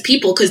highlight these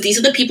people because these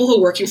are the people who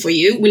are working for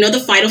you. We know the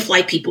fight or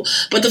flight people,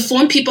 but the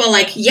fawn people are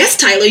like, yes,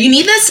 Tyler, you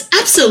need this?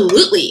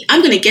 Absolutely.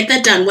 I'm going to get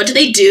that done. What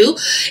do?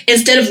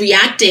 Instead of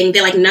reacting,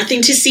 they're like,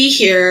 nothing to see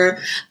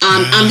here.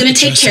 I'm going to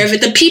take care of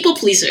it. The people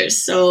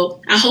pleasers.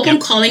 So I hope I'm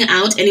calling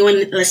out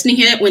anyone listening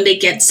here when they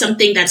get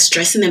something that's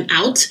stressing them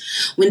out,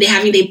 when they're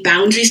having their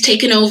boundaries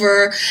taken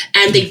over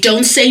and they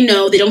don't say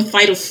no, they don't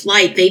fight or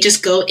flight. They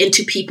just go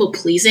into people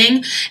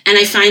pleasing. And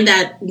I find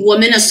that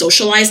women are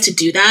socialized to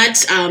do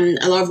that.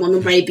 A lot of women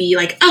might be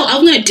like, oh,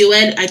 I'm going to do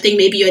it. I think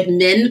maybe you had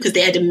men because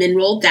they had a men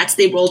role. That's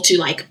their role to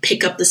like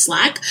pick up the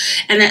slack.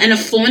 And a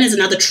fawn is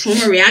another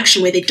trauma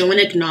reaction where they don't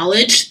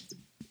acknowledge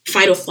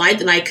fight or flight.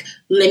 They're like,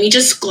 let me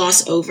just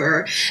gloss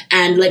over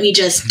and let me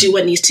just do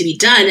what needs to be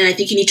done. And I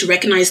think you need to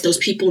recognize those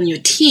people in your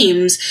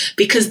teams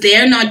because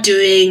they're not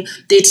doing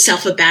the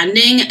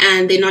self-abandoning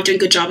and they're not doing a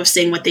good job of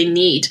saying what they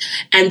need.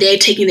 And they're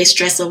taking their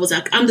stress levels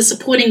like, I'm the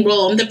supporting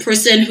role. I'm the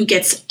person who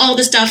gets all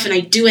the stuff and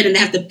I do it. And they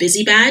have the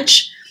busy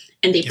badge.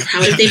 And they're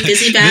proud of their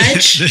busy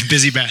badge. The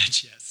busy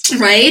badge, yes.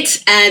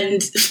 Right?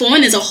 And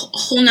fawn is a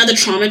whole nother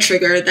trauma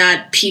trigger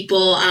that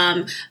people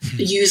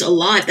use a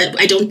lot that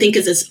I don't think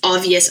is as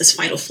obvious as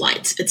fight or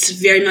flight. It's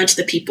very much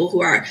the people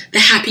who are the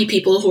happy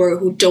people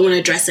who don't want to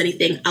address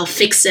anything. I'll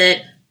fix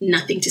it.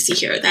 Nothing to see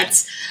here.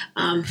 That's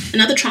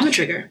another trauma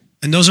trigger.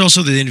 And those are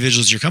also the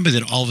individuals in your company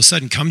that all of a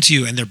sudden come to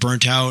you and they're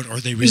burnt out or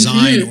they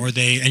resign or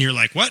and you're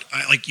like, what?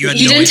 You had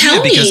no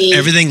idea because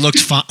everything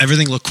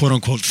looked quote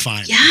unquote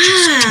fine.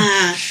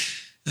 Yeah.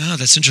 Oh,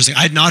 that's interesting.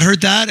 I had not heard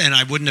that, and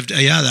I wouldn't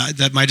have.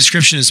 That my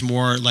description is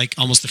more like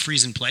almost the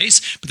freeze in place.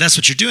 But that's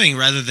what you're doing,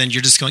 rather than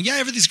you're just going, yeah,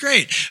 everything's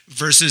great.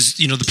 Versus,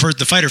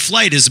 the fight or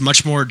flight is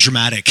much more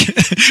dramatic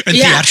and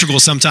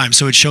theatrical sometimes,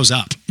 so it shows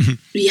up.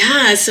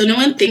 Yeah, so no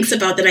one thinks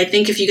about that. I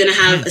think if you're going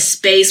to have a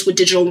space with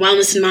digital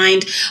wellness in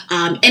mind,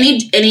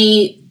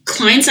 any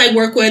clients I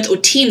work with or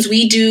teams,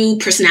 we do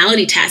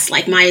personality tests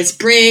like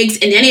Myers-Briggs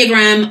and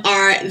Enneagram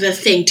are the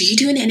thing. Do you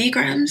do an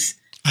Enneagrams?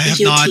 I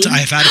have not. I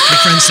have had a few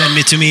friends send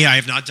it to me. I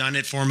have not done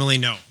it formally.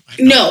 No.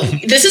 No,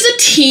 this is a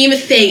team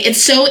thing. It's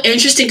so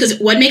interesting because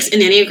what makes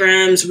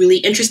Enneagrams really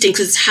interesting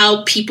because it's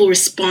how people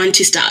respond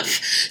to stuff.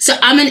 So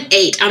I'm an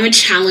 8. I'm a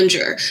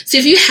challenger. So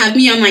if you have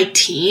me on my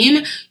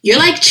team, you're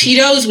like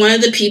Cheetos, one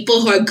of the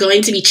people who are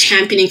going to be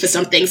championing for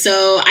something.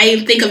 So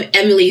I think of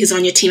Emily, who's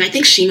on your team. I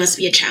think she must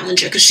be a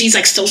challenger because she's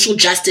like social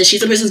justice.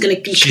 She's the person who's going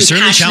to be compassionate. She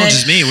certainly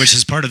challenges me, which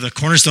is part of the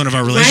cornerstone of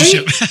our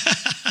relationship.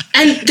 Right?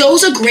 And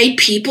those are great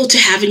people to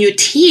have in your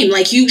team.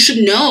 Like you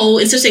should know,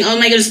 instead of saying, oh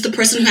my God, this is the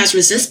person who has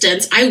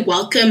resistance. I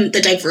welcome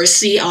the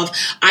diversity of,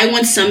 I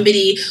want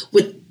somebody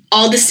with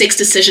all the 6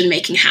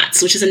 decision-making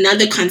hats, which is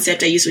another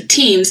concept I use with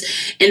teams,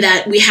 in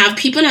that we have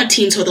people in our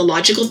teams who are the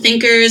logical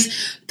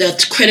thinkers,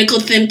 the critical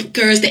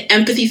thinkers, the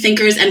empathy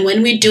thinkers. And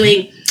when we're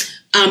doing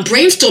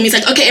brainstorming, it's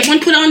like, okay,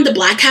 everyone put on the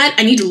black hat.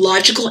 I need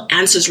logical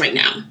answers right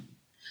now.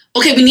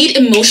 Okay, we need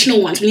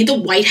emotional ones. We need the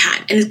white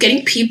hat. And it's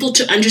getting people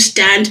to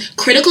understand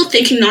critical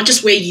thinking, not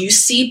just where you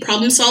see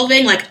problem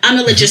solving. Like, I'm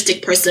a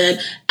logistic person.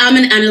 I'm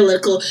an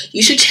analytical.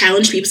 You should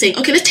challenge people saying,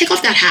 okay, let's take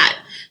off that hat.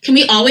 Can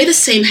we all wear the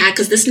same hat?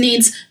 Because this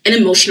needs an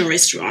emotional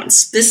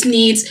response. This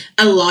needs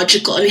a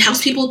logical, and it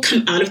helps people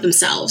come out of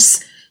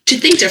themselves to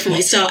think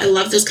differently. So I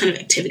love those kind of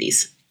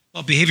activities.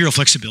 Well, behavioral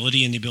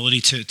flexibility and the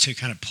ability to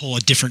kind of pull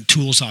different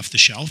tools off the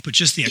shelf, but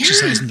just the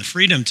exercise and the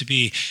freedom to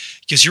be,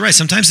 because you're right.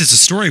 Sometimes it's a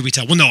story we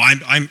tell. Well, no,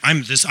 I'm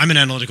an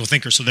analytical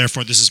thinker, so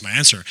therefore this is my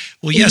answer.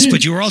 Well, yes,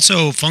 but you are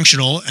also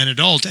functional and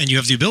adult, and you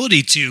have the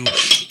ability to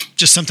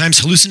just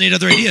sometimes hallucinate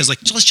other ideas. Like,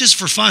 let's just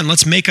for fun,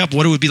 let's make up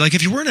what it would be like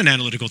if you weren't an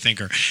analytical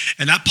thinker.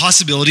 And that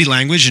possibility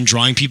language and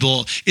drawing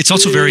people, it's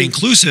also very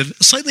inclusive,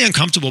 slightly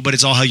uncomfortable, but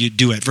it's all how you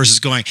do it versus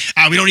going,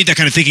 we don't need that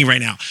kind of thinking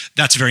right now.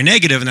 That's very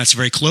negative and that's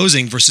very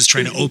closing versus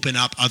trying to open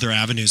up other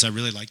avenues. I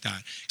really like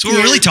that. So what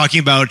we're really talking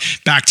about,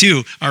 back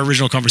to our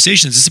original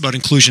conversations, it's about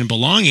inclusion and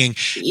belonging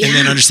and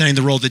then understanding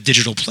the role that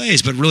digital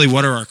plays, but really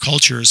what are our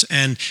cultures?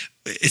 And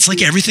it's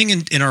like everything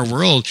in our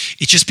world,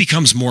 it just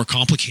becomes more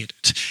complicated.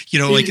 You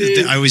know, like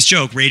I always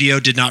joke, radio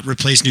did not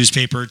replace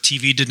newspaper,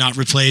 TV did not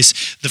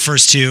replace the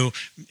first two,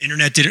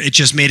 internet did, it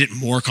just made it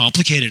more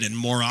complicated and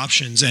more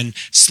options, and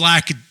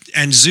Slack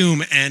and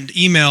Zoom and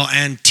email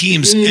and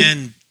Teams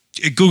and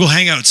Google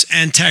Hangouts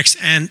and text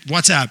and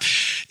WhatsApp.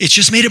 It's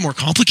just made it more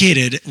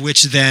complicated,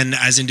 which then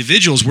as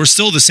individuals, we're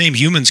still the same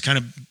humans kind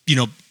of, you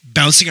know,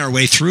 bouncing our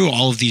way through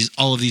all of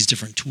these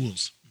different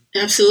tools.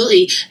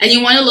 Absolutely. And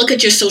you want to look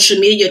at your social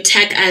media, your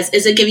tech as,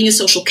 is it giving you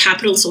social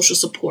capital and social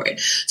support?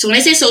 So when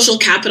I say social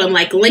capital, I'm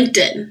like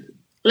LinkedIn.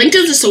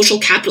 LinkedIn is a social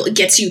capital. It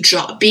gets you a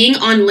job. Being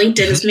on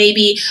LinkedIn is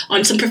maybe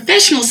on some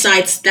professional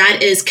sites that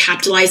is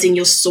capitalizing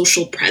your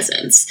social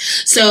presence.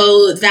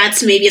 So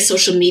that's maybe a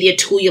social media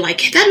tool. You're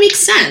like, that makes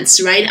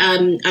sense, right?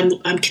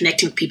 I'm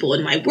connecting with people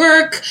in my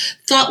work,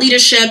 thought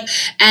leadership,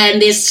 and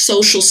there's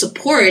social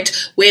support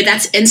where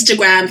that's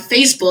Instagram,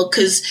 Facebook,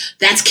 because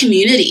that's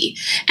community.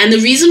 And the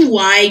reason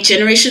why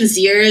Generation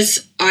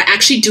Zers are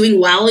actually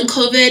doing well in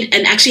COVID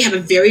and actually have a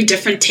very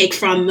different take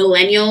from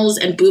millennials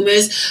and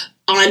boomers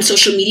on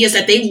social media is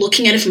that they're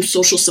looking at it from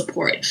social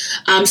support.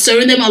 Some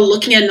of them are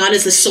looking at it not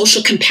as a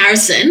social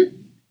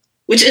comparison,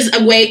 which is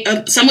a way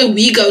of somewhere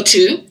we go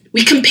to.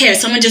 We compare.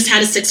 Someone just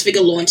had a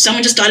 6-figure launch.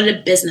 Someone just started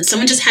a business.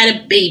 Someone just had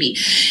a baby.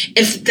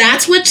 If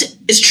that's what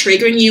is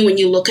triggering you when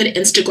you look at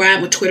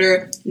Instagram or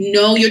Twitter,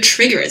 know your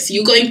triggers.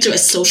 You're going through a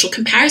social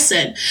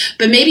comparison.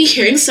 But maybe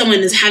hearing someone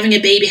is having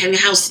a baby, having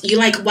a house, you're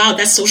like, wow,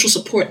 that's social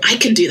support. I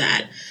can do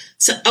that.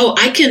 So,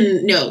 I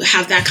can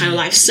have that kind of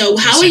life. So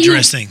how are you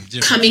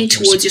coming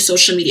towards your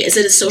social media? Is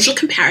it a social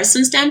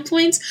comparison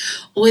standpoint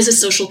or is it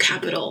social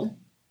capital?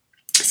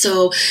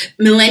 So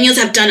millennials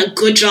have done a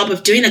good job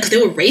of doing that because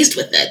they were raised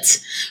with it,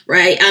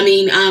 right? I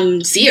mean,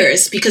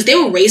 Zers, because they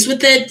were raised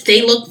with it,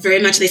 they look very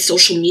much like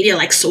social media,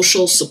 like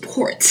social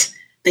support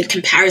than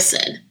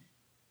comparison.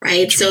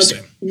 Right. So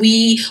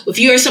if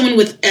you're someone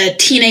with a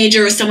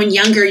teenager or someone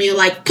younger, you're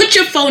like, put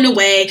your phone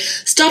away,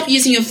 stop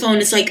using your phone.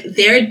 It's like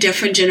they're a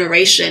different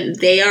generation.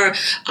 They are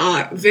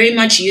very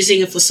much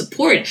using it for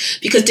support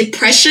because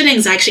depression and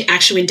anxiety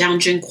actually went down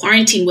during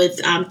quarantine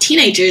with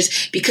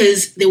teenagers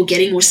because they were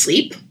getting more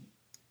sleep.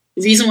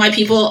 The reason why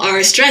people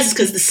are stressed is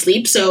because of the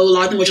sleep. So a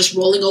lot of them were just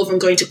rolling over and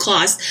going to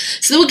class.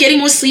 So they were getting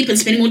more sleep and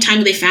spending more time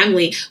with their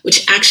family,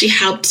 which actually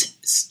helped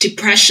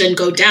depression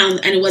go down.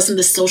 And it wasn't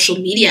the social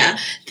media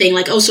thing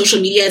like, social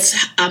media is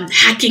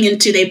hacking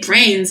into their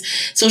brains.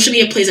 Social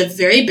media plays a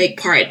very big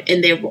part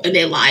in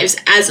their lives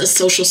as a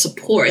social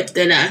support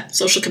than a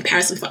social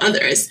comparison for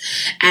others.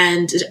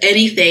 And if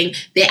anything,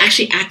 they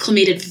actually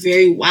acclimated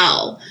very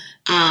well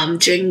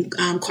during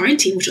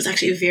quarantine, which was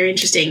actually a very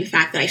interesting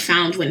fact that I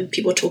found when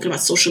people were talking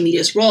about social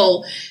media's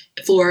role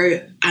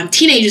for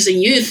teenagers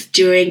and youth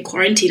during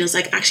quarantine. It was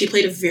like actually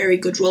played a very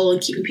good role in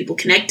keeping people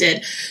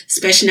connected,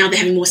 especially now they're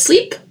having more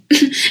sleep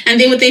and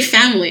they're with their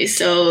family.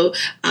 So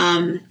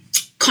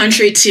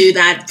contrary to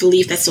that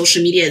belief that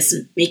social media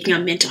is making our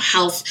mental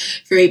health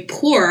very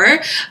poor,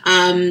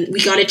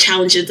 we got to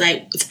challenge it,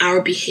 like it's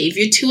our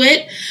behavior to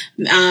it.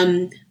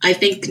 I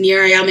think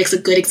Nir Eyal makes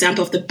a good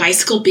example of the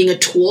bicycle being a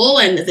tool.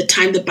 And at the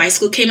time the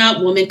bicycle came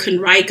out, women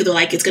couldn't ride because they're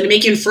like, it's going to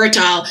make you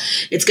infertile.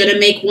 It's going to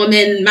make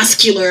women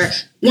muscular.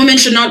 Women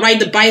should not ride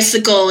the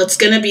bicycle. It's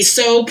going to be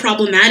so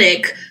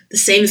problematic. The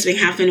same is being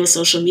happening with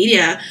social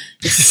media.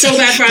 It's so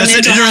bad for our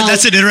mental health.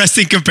 That's an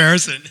interesting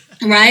comparison.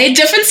 Right?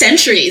 Different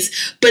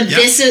centuries. But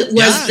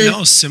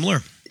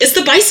similar. It's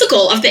the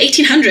bicycle of the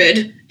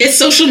 1800. It's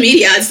social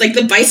media. It's like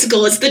the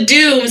bicycle. It's the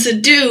doom. It's a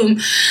doom.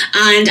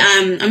 And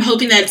I'm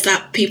hoping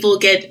that people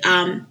get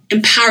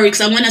empowered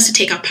because I want us to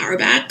take our power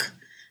back.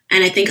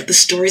 And I think the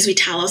stories we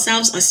tell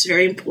ourselves are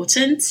very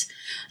important.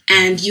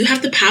 And you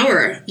have the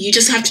power. You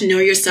just have to know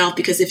yourself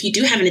because if you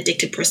do have an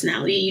addictive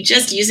personality, you're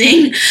just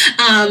using,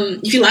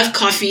 if you love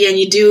coffee and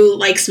you do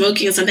like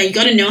smoking or something, you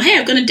got to know, hey,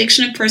 I've got an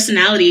addiction of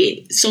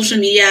personality. Social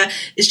media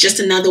is just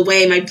another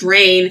way my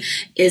brain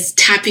is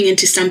tapping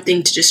into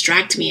something to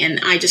distract me. And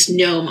I just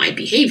know my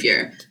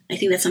behavior. I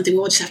think that's something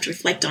we'll just have to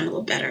reflect on a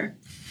little better.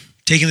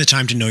 Taking the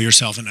time to know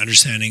yourself and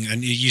understanding,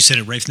 and you said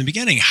it right from the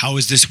beginning,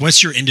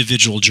 what's your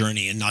individual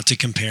journey and not to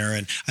compare.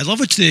 And I love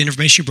the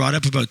information you brought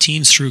up about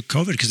teens through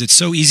COVID, because it's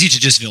so easy to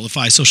just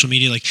vilify social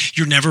media. Like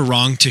you're never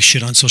wrong to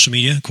shit on social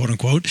media, quote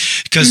unquote,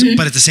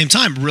 but at the same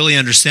time, really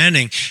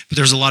understanding, but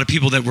there's a lot of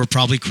people that were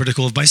probably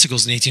critical of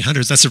bicycles in the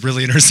 1800s. That's a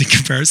really interesting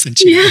comparison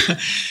too. Yeah.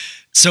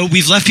 So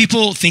we've left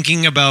people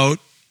thinking about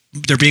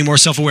they're being more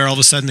self-aware all of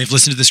a sudden. They've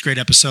listened to this great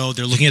episode.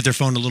 They're looking at their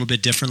phone a little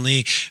bit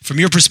differently. From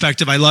your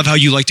perspective, I love how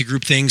you like to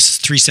group things,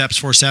 3 steps,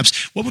 4 steps.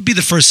 What would be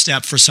the first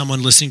step for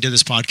someone listening to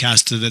this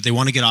podcast that they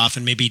want to get off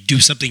and maybe do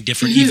something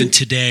different even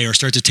today or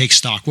start to take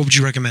stock? What would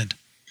you recommend?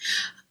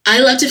 I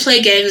love to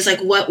play games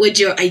like, what would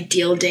your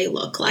ideal day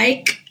look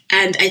like?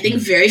 And I think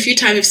very few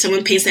times if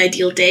someone paints the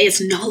ideal day,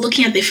 it's not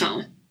looking at their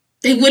phone.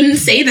 They wouldn't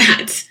say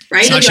that,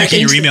 right? It's not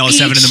checking your email at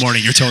 7 a.m.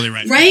 You're totally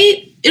right.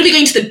 Right? It'll be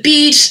going to the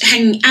beach,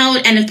 hanging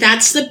out. And if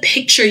that's the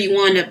picture you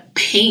want to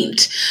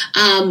paint,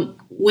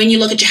 when you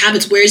look at your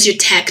habits, where's your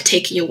tech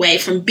taking you away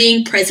from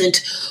being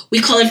present?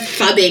 We call it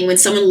fubbing, when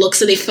someone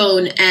looks at their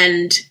phone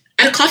and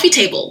at a coffee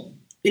table.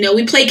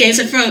 We play games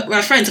with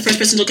our friends. The first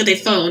person to look at their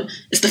phone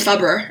is the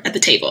fubber at the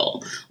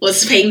table,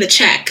 was paying the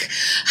check.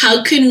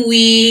 How can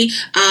we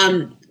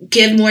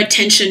give more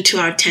intention to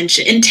our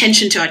attention?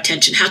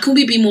 How can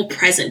we be more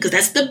present?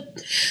 Because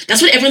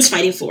that's what everyone's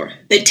fighting for.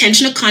 The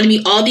attention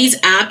economy, all these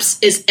apps,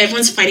 is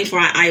everyone's fighting for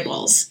our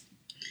eyeballs.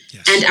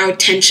 Yes. And our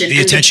attention.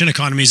 The attention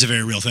economy is a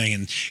very real thing,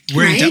 and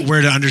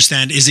where to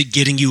understand, is it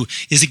getting you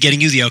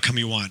the outcome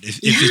you want? If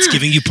it's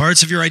giving you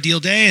parts of your ideal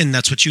day and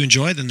that's what you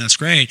enjoy, then that's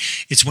great.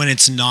 It's when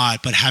it's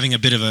not, but having a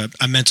bit of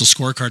a mental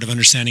scorecard of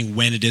understanding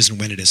when it is and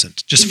when it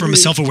isn't, just from a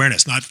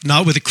self-awareness,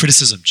 not with a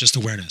criticism, just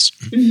awareness.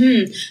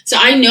 So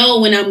I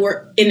know when I'm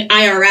in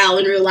IRL,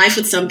 in real life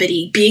with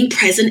somebody, being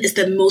present is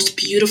the most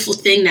beautiful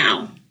thing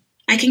now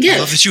I can give. I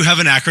love that you have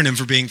an acronym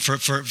for being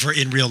for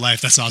in real life.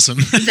 That's awesome.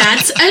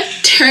 That's a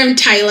term,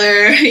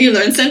 Tyler. You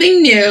learned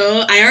something new.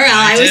 IRL.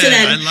 I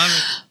love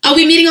it. Are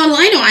we meeting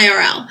online or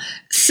IRL?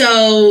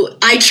 So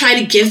I try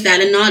to give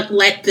that and not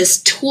let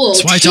this tool.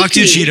 That's why I talk to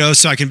you, Cheeto,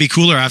 so I can be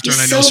cooler after.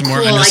 You're and I know some more.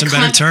 I know some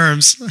better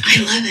terms.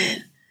 I love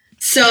it.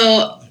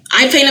 So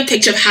I paint a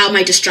picture of how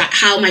my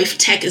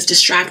tech is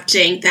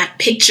distracting. That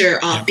picture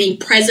of being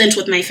present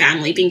with my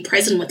family, being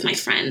present with my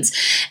friends,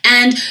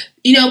 and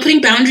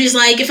putting boundaries.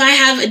 Like if I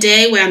have a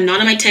day where I'm not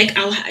on my tech,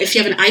 if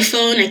you have an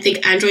iPhone, I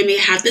think Android may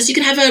have this. You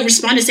can have a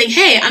response saying,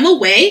 "Hey, I'm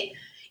away."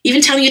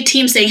 Even telling your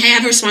team saying, "Hey," I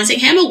have a response saying,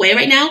 "Hey, I'm away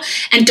right now,"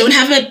 and don't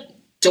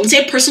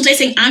say a personal day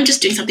saying, "I'm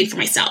just doing something for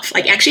myself."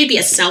 Like actually be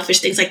a selfish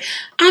thing. It's like,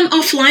 "I'm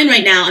offline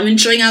right now. I'm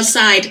enjoying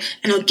outside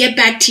and I'll get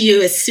back to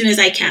you as soon as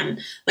I can."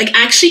 Like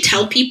actually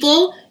tell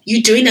people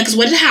you're doing that, because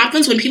what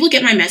happens when people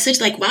get my message,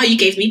 like, "Wow, you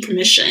gave me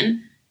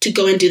permission to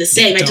go and do the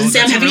same." I didn't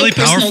say I'm having a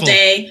personal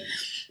day.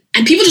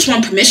 And people just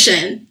want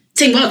permission,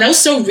 saying, "Wow, that was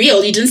so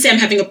real. You didn't say I'm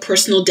having a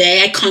personal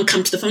day. I can't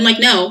come to the phone."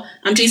 Like, no,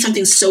 I'm doing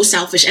something so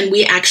selfish. And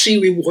we're actually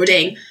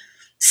rewarding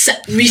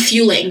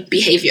refueling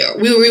behavior.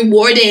 We're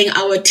rewarding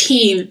our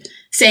team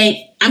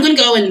saying, "I'm going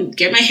to go and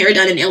get my hair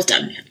done and nails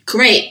done."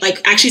 Great. Like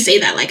actually say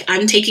that. Like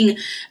I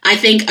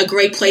think a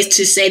great place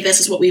to say this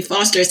is what we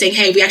foster, is saying,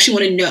 "Hey, we actually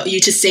want to know you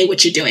to say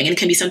what you're doing." And it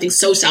can be something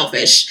so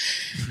selfish.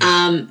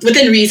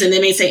 Within reason, they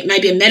may say it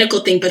might be a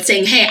medical thing, but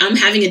saying, "Hey, I'm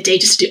having a day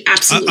just to do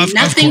absolutely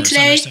nothing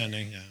today."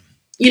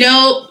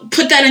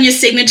 Put that on your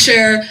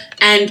signature.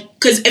 And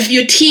because if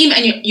your team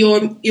and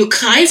your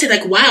clients say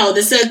like, "Wow,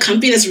 this is a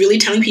company that's really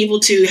telling people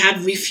to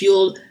have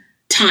refuel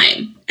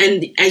time."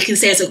 And I can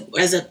say as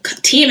a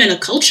team and a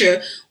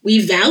culture, we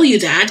value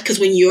that, because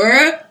when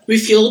you're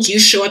refueled, you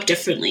show up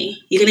differently.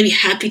 You're going to be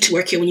happy to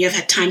work here when you have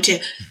had time to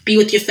be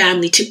with your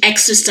family, to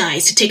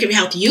exercise, to take care of your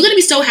health. You're going to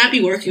be so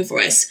happy working for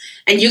us,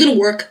 and you're going to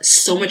work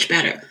so much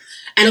better.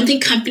 I don't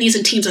think companies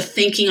and teams are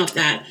thinking of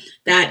that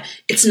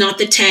it's not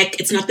the tech,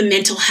 it's not the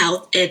mental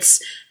health,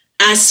 it's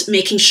us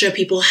making sure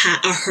people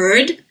are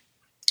heard.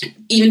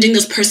 Even doing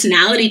those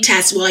personality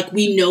tests where like,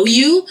 we know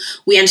you,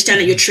 we understand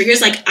that your triggers,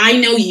 like I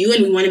know you,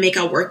 and we want to make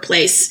our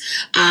workplace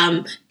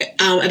a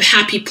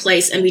happy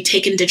place. And we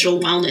take in digital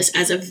wellness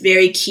as a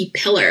very key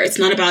pillar. It's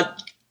not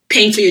about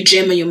paying for your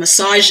gym or your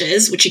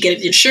massages, which you get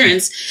at the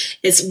insurance.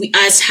 It's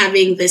us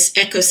having this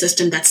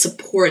ecosystem that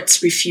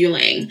supports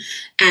refueling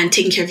and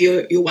taking care of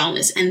your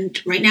wellness. And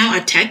right now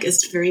our tech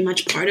is very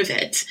much part of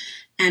it.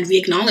 And we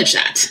acknowledge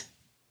that.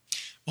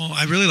 Well,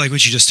 I really like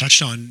what you just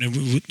touched on, and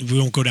we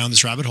won't go down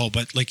this rabbit hole,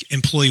 but like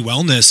employee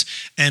wellness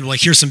and like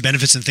here's some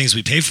benefits and things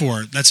we pay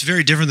for. That's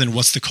very different than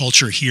what's the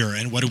culture here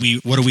and what do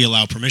we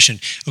allow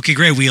permission? Okay,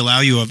 great. We allow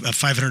you a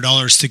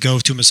 $500 to go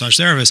to a massage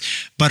therapist,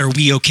 but are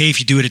we okay if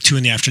you do it at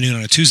 2 p.m.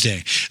 on a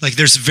Tuesday? Like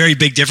there's a very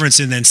big difference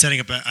in then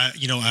setting up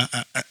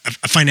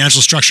a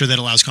financial structure that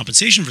allows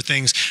compensation for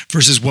things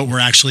versus what we're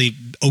actually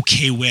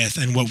okay with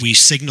and what we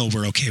signal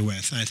we're okay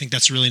with. And I think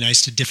that's really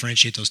nice to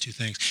differentiate those two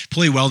things.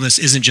 Employee wellness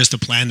isn't just a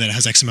plan that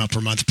has X amount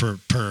per month per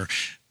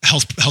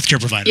healthcare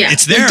provider. Yeah,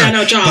 it's there. We've done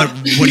our job.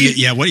 But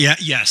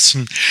yes.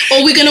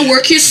 Or we're going to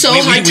work you so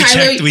hard,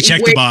 Tyler. We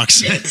check the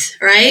box.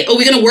 Right? Or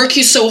we're going to work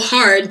you so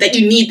hard that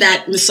you need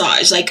that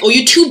massage. Like,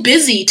 you're too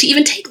busy to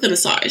even take the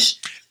massage.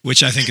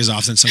 Which I think is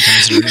often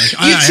sometimes. Like,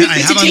 I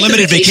have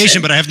unlimited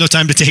vacation, but I have no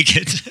time to take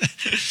it.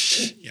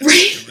 Yes.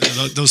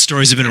 Right? Those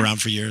stories have been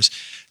around for years.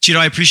 Cheeto,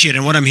 I appreciate it.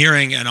 And what I'm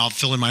hearing, and I'll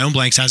fill in my own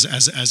blanks as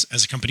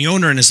a company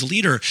owner and as a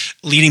leader,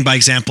 leading by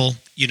example,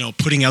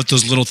 putting out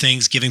those little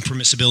things, giving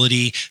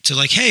permissibility to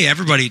like, hey,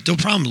 everybody, no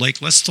problem.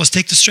 Like, let's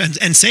take this trend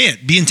and say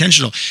it, be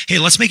intentional. Hey,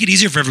 let's make it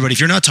easier for everybody. If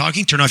you're not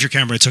talking, turn off your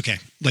camera. It's okay.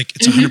 Like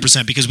it's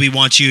 100% because we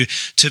want you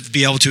to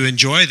be able to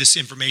enjoy this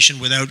information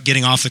without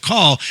getting off the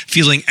call,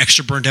 feeling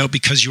extra burnt out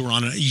because you were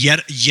on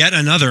yet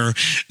another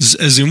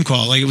Zoom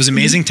call. Like it was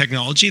amazing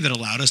technology that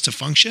allowed us to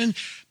function.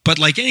 But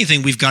like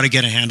anything, we've got to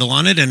get a handle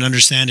on it and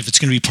understand if it's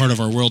going to be part of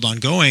our world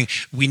ongoing,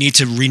 we need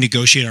to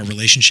renegotiate our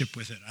relationship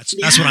with it.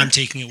 That's what I'm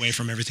taking away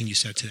from everything you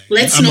said today.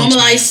 Let's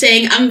normalize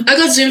saying, I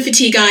got Zoom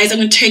fatigue, guys. I'm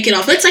going to take it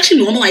off. Let's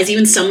actually normalize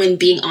even someone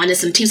being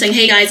honest and team saying,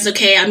 hey, guys, it's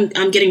okay.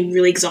 I'm getting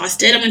really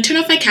exhausted. I'm going to turn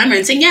off my camera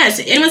and saying, yes,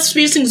 anyone's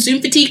experiencing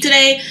Zoom fatigue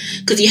today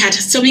because you had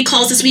so many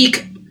calls this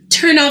week,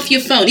 turn off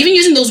your phone. Even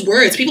using those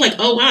words, people are like,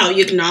 oh, wow,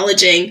 you're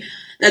acknowledging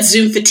that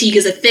Zoom fatigue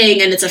is a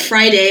thing and it's a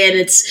Friday and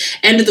it's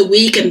end of the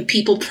week and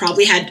people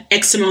probably had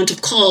X amount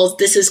of calls.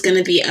 This is going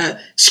to be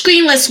a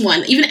screenless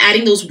one. Even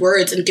adding those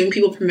words and giving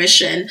people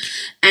permission.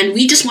 And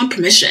we just want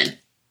permission.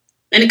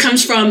 And it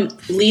comes from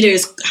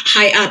leaders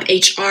high up,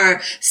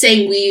 HR,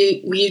 saying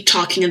we're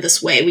talking in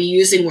this way. We're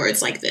using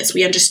words like this.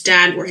 We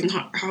understand working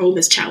home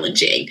is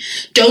challenging.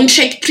 Don't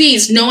check,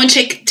 please, no one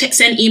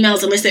send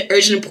emails unless they're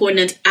urgent,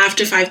 important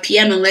after 5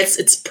 p.m. unless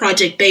it's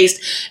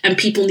project-based and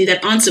people need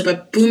that answer.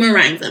 But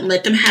boomerang them.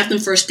 Let them have them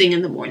first thing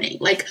in the morning.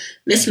 Like,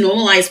 let's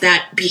normalize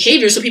that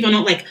behavior so people are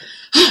not like,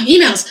 oh,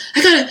 emails,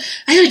 I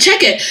gotta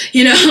check it,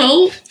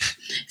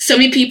 So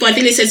many people, I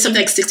think they said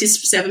something like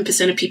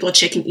 67% of people are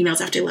checking emails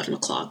after 11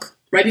 o'clock.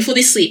 Right before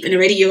they sleep, and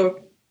already your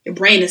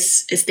brain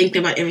is thinking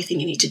about everything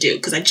you need to do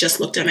because I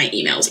just looked at my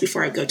emails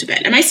before I go to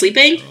bed. Am I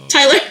sleeping,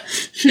 Tyler?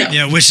 No.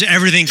 Yeah, which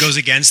everything goes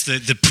against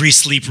the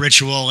pre-sleep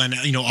ritual and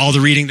all the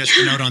reading that's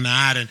been out on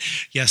that. And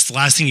yes, the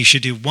last thing you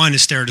should do, one,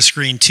 is stare at a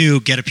screen. Two,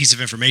 get a piece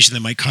of information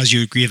that might cause you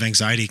a degree of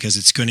anxiety because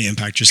it's going to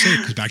impact your sleep.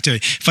 Because back to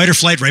fight or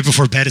flight right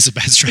before bed is a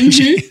bad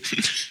strategy.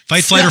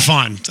 Fight, flight, or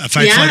fawn.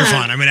 Flight, or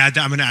fawn. I'm gonna add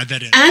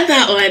that in. Add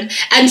that one.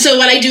 And so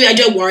what I do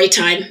a worry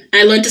time.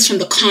 I learned this from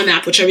the Calm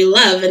app, which I really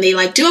love. And they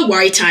do a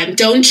worry time.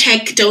 Don't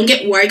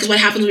get worried because what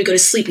happens when we go to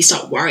sleep, we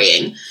start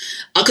worrying.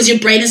 Because your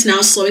brain is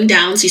now slowing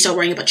down, so you start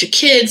worrying about your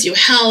kids, your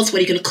health, what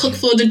are you going to cook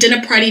for the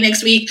dinner party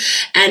next week?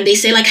 And they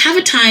say, have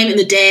a time in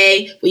the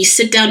day where you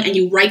sit down and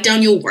you write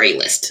down your worry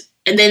list.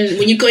 And then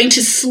when you're going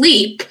to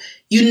sleep,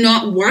 you're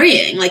not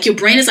worrying. Like, your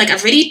brain is like,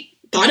 I've already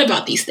thought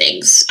about these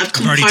things. I've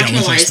already dealt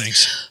with those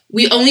things.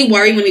 We only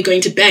worry when we're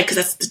going to bed because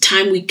that's the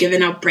time we've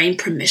given our brain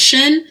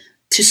permission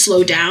to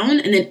slow down,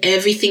 and then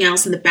everything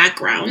else in the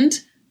background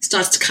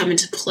starts to come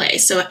into play.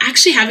 So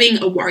actually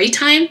having a worry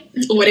time,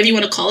 or whatever you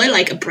want to call it,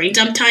 like a brain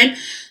dump time.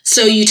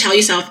 So you tell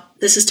yourself,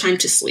 this is time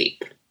to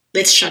sleep.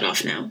 Let's shut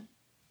off now.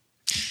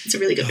 It's a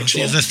really good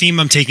ritual. The theme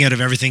I'm taking out of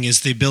everything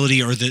is the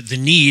ability or the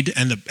need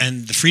and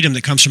the freedom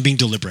that comes from being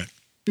deliberate.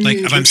 Like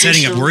if I'm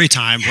setting up worry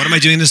time, what am I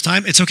doing this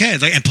time? It's okay.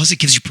 And plus it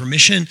gives you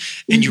permission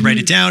and you write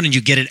it down and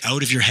you get it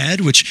out of your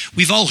head, which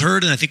we've all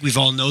heard. And I think we've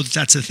all know that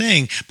that's a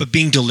thing, but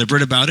being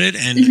deliberate about it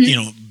and,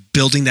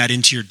 building that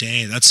into your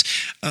day, that's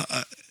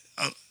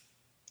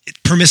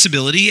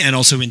permissibility and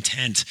also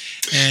intent.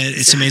 And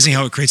it's amazing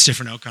how it creates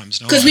different outcomes.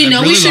 Because we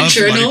know we should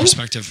journal,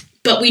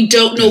 but we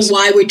don't know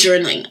why we're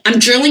journaling. I'm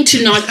journaling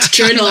to not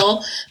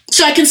journal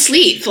so I can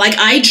sleep. Like,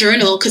 I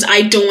journal because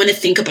I don't want to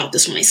think about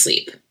this when I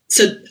sleep.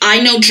 So I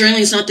know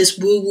journaling is not this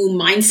woo-woo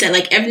mindset.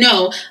 Like,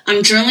 no,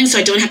 I'm journaling so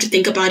I don't have to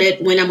think about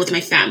it when I'm with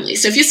my family.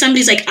 So if you're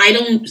somebody's like, I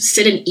don't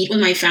sit and eat with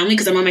my family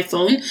because I'm on my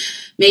phone,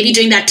 maybe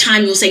during that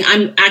time you're saying,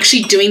 I'm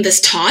actually doing this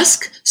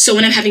task. So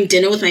when I'm having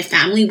dinner with my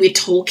family, we're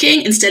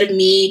talking instead of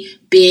me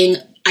being,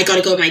 I got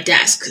to go to my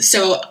desk.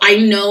 So I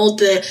know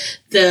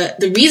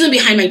the reason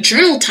behind my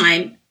journal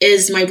time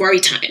is my worry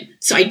time.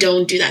 So I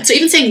don't do that. So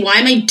even saying, why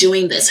am I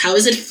doing this? How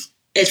is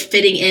it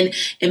fitting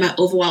in my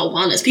overall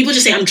wellness? People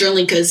just say I'm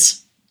journaling because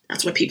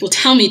that's what people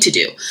tell me to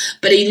do.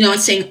 But you're not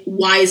saying,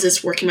 why is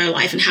this working in my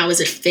life and how is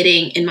it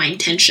fitting in my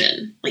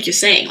intention? Like you're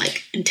saying,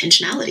 like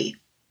intentionality.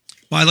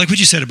 Well, I like what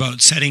you said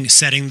about setting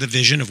the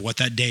vision of what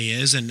that day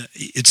is. And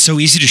it's so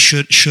easy to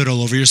should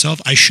all over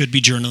yourself. I should be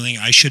journaling.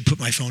 I should put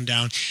my phone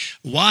down.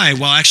 Why?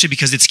 Well, actually,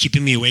 because it's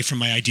keeping me away from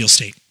my ideal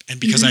state. And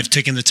because I've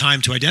taken the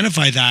time to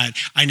identify that,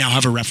 I now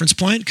have a reference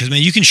point. Because,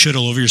 man, you can should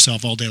all over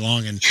yourself all day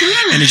long. And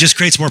it just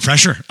creates more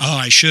pressure. Oh,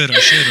 I should, or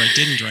I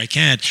didn't, or I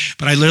can't.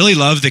 But I literally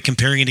love the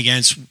comparing it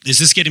against, is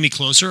this getting me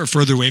closer or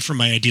further away from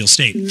my ideal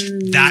state?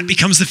 That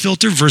becomes the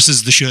filter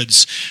versus the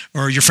shoulds.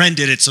 Or your friend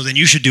did it, so then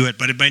you should do it.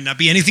 But it might not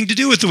be anything to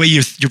do with the way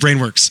your brain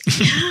works.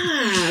 Yeah,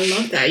 I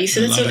love that. You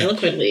said it so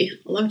eloquently.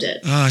 I loved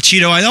it.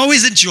 Cheeto, I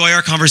always enjoy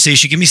our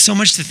conversation. You give me so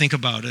much to think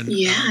about. And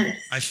yeah,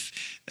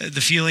 the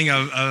feeling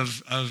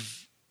of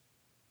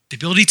The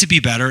ability to be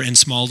better in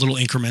small little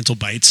incremental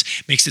bites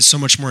makes it so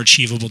much more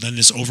achievable than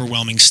this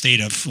overwhelming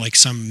state of like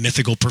some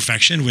mythical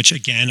perfection, which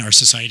again, our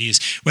society is,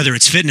 whether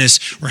it's fitness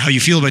or how you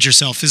feel about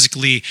yourself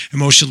physically,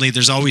 emotionally,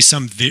 there's always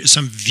some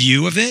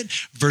view of it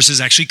versus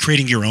actually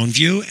creating your own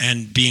view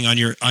and being on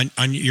your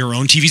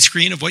own TV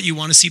screen of what you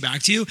want to see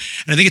back to you.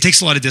 And I think it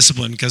takes a lot of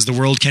discipline because the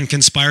world can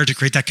conspire to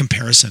create that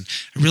comparison.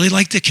 I really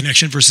like the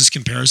connection versus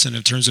comparison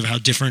in terms of how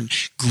different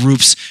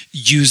groups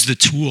use the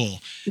tool.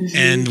 Mm-hmm.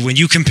 And when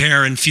you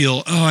compare and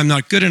feel, oh, I'm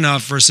not good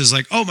enough versus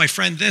like, oh, my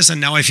friend this, and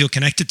now I feel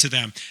connected to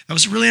them. That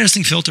was a really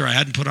interesting filter I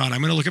hadn't put on. I'm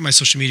going to look at my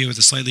social media with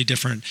a slightly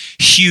different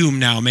hue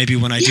now, maybe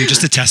when I do,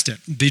 just to test it.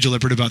 Be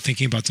deliberate about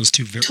thinking about those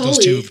two.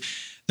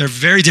 They're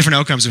very different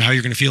outcomes of how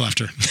you're going to feel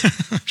after.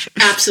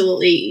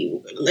 Absolutely.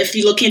 If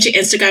you're looking at your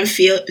Instagram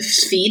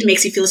feed,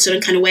 makes you feel a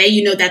certain kind of way,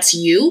 you know that's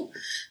you.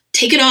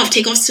 Take it off.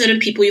 Take off certain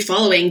people you're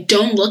following.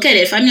 Don't look at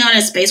it. If I'm not in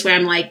a space where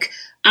I'm like,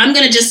 I'm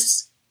going to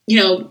just,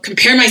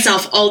 compare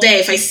myself all day.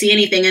 If I see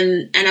anything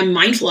and I'm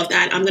mindful of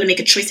that, I'm going to make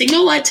a choice saying, you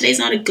know what, today's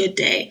not a good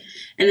day.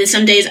 And then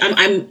some days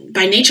I'm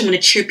by nature, I'm going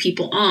to cheer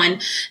people on,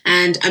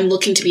 and I'm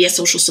looking to be a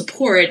social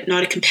support,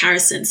 not a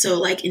comparison. So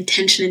like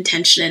intention,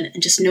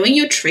 and just knowing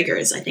your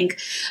triggers. I think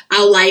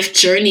our life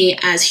journey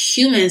as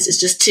humans is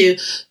just to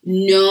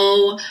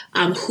know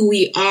who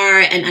we are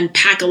and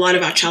unpack a lot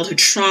of our childhood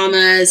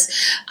traumas.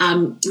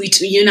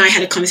 You and I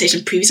had a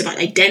conversation previous about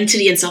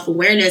identity and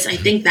self-awareness. I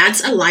think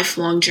that's a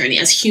lifelong journey.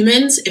 As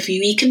humans, if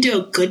we can do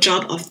a good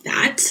job of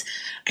that,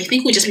 I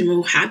think we'd just be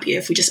more happier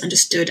if we just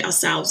understood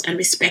ourselves and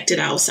respected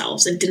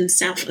ourselves and didn't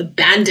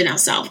self-abandon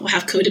ourselves or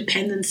have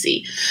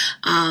codependency.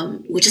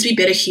 We'd just be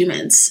better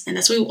humans. And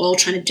that's what we're all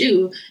trying to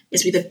do,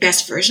 is be the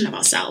best version of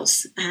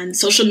ourselves. And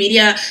social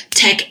media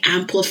tech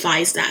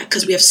amplifies that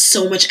because we have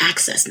so much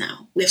access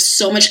now. We have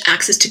so much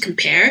access to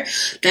compare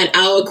that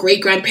our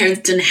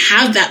great-grandparents didn't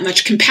have that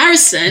much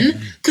comparison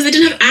because they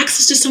didn't have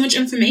access to so much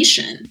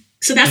information.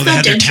 So that's they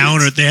had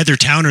their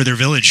town or their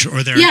village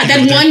or their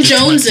that one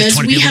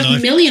Joneses. We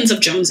have millions of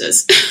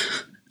Joneses.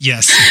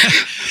 Yes,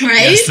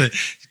 right. Yes,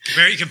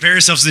 you compare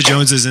yourselves to the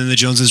Joneses, and the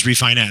Joneses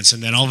refinance,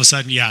 and then all of a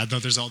sudden,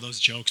 there's all those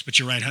jokes. But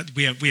you're right.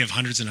 We have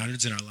hundreds and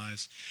hundreds in our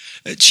lives.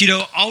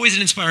 Cheeto, always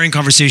an inspiring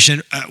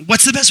conversation.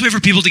 What's the best way for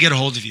people to get a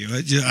hold of you?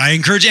 I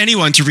encourage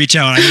anyone to reach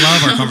out. I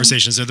love our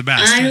conversations. They're the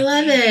best. I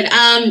love it.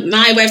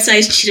 My website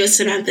is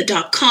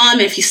cheetosamantha.com.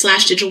 If you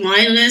 /digital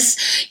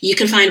wellness, you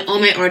can find all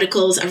my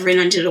articles I've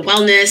written on digital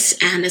wellness,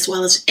 and as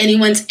well as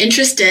anyone's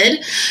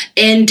interested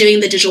in doing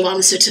the digital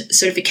wellness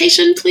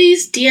certification,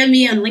 please DM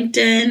me on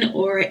LinkedIn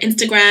or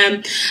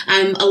Instagram.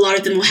 A lot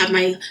of them will have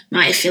my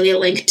affiliate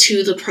link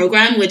to the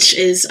program, which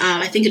is,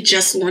 I think it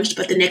just launched,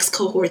 but the next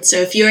cohort. So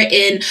if you're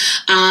in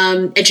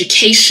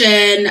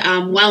education,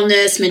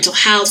 wellness, mental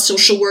health,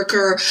 social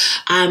worker,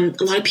 a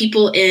lot of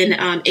people in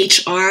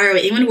HR, or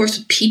anyone who works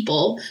with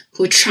people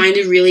who are trying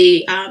to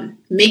really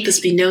make this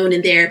be known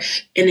in their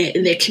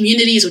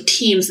communities or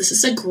teams. This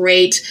is a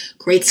great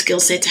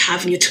skill set to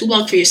have in your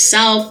toolbox for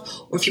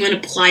yourself, or if you want to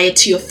apply it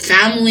to your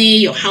family,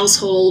 your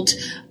household.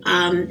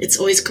 It's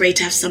always great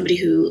to have somebody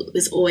who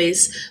is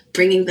always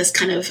bringing this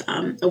kind of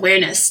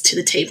awareness to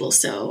the table.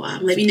 So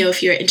let me know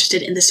if you're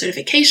interested in the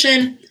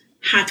certification.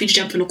 Happy to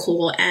jump on a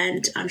call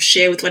and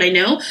share with what I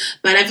know.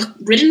 But I've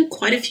written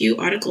quite a few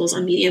articles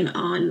on Medium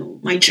on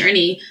my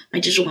journey, my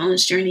digital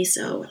wellness journey.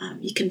 So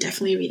you can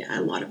definitely read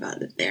a lot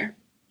about it there.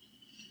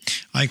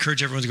 I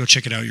encourage everyone to go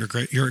check it out. You're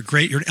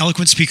an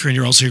eloquent speaker, and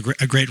you're also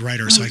a great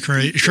writer. So I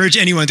encourage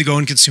anyone to go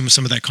and consume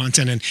some of that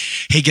content. And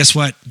hey, guess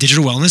what?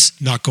 Digital wellness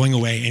not going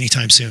away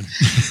anytime soon.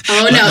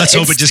 Oh no! Let's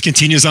hope it just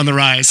continues on the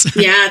rise.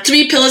 Yeah,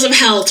 3 pillars of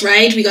health,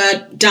 right? We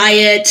got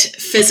diet,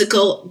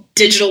 physical.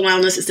 Digital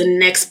wellness is the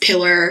next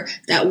pillar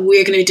that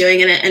we're going to be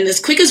doing. And as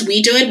quick as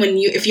we do it,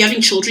 if you're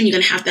having children, you're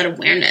going to have that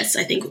awareness.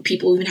 I think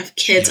people even have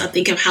kids. I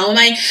think of how am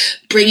I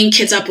bringing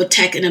kids up with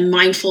tech in a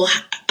mindful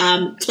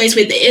place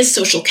where there is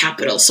social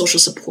capital, social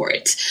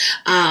support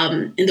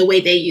in the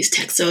way they use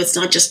tech. So it's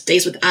not just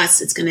stays with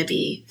us. It's going to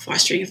be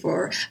fostering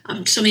for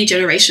so many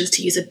generations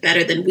to use it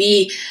better than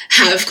we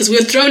have, because we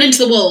were thrown into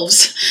the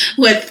wolves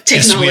with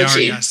technology. Yes,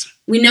 we are, yes.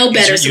 We know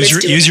better,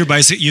 use your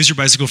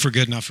bicycle for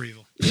good, not for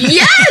evil.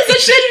 Yes, that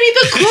should be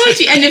the quote.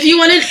 And if you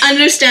want to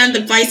understand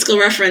the bicycle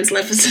reference,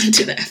 listen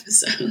to the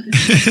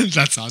episode.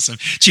 That's awesome.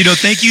 Cheeto,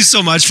 thank you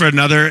so much for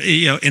another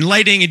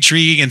enlightening,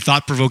 intriguing, and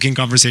thought-provoking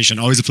conversation.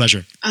 Always a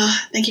pleasure.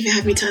 Thank you for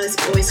having me, Tyler.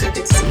 It's always so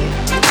good to see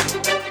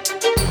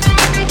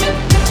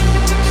you.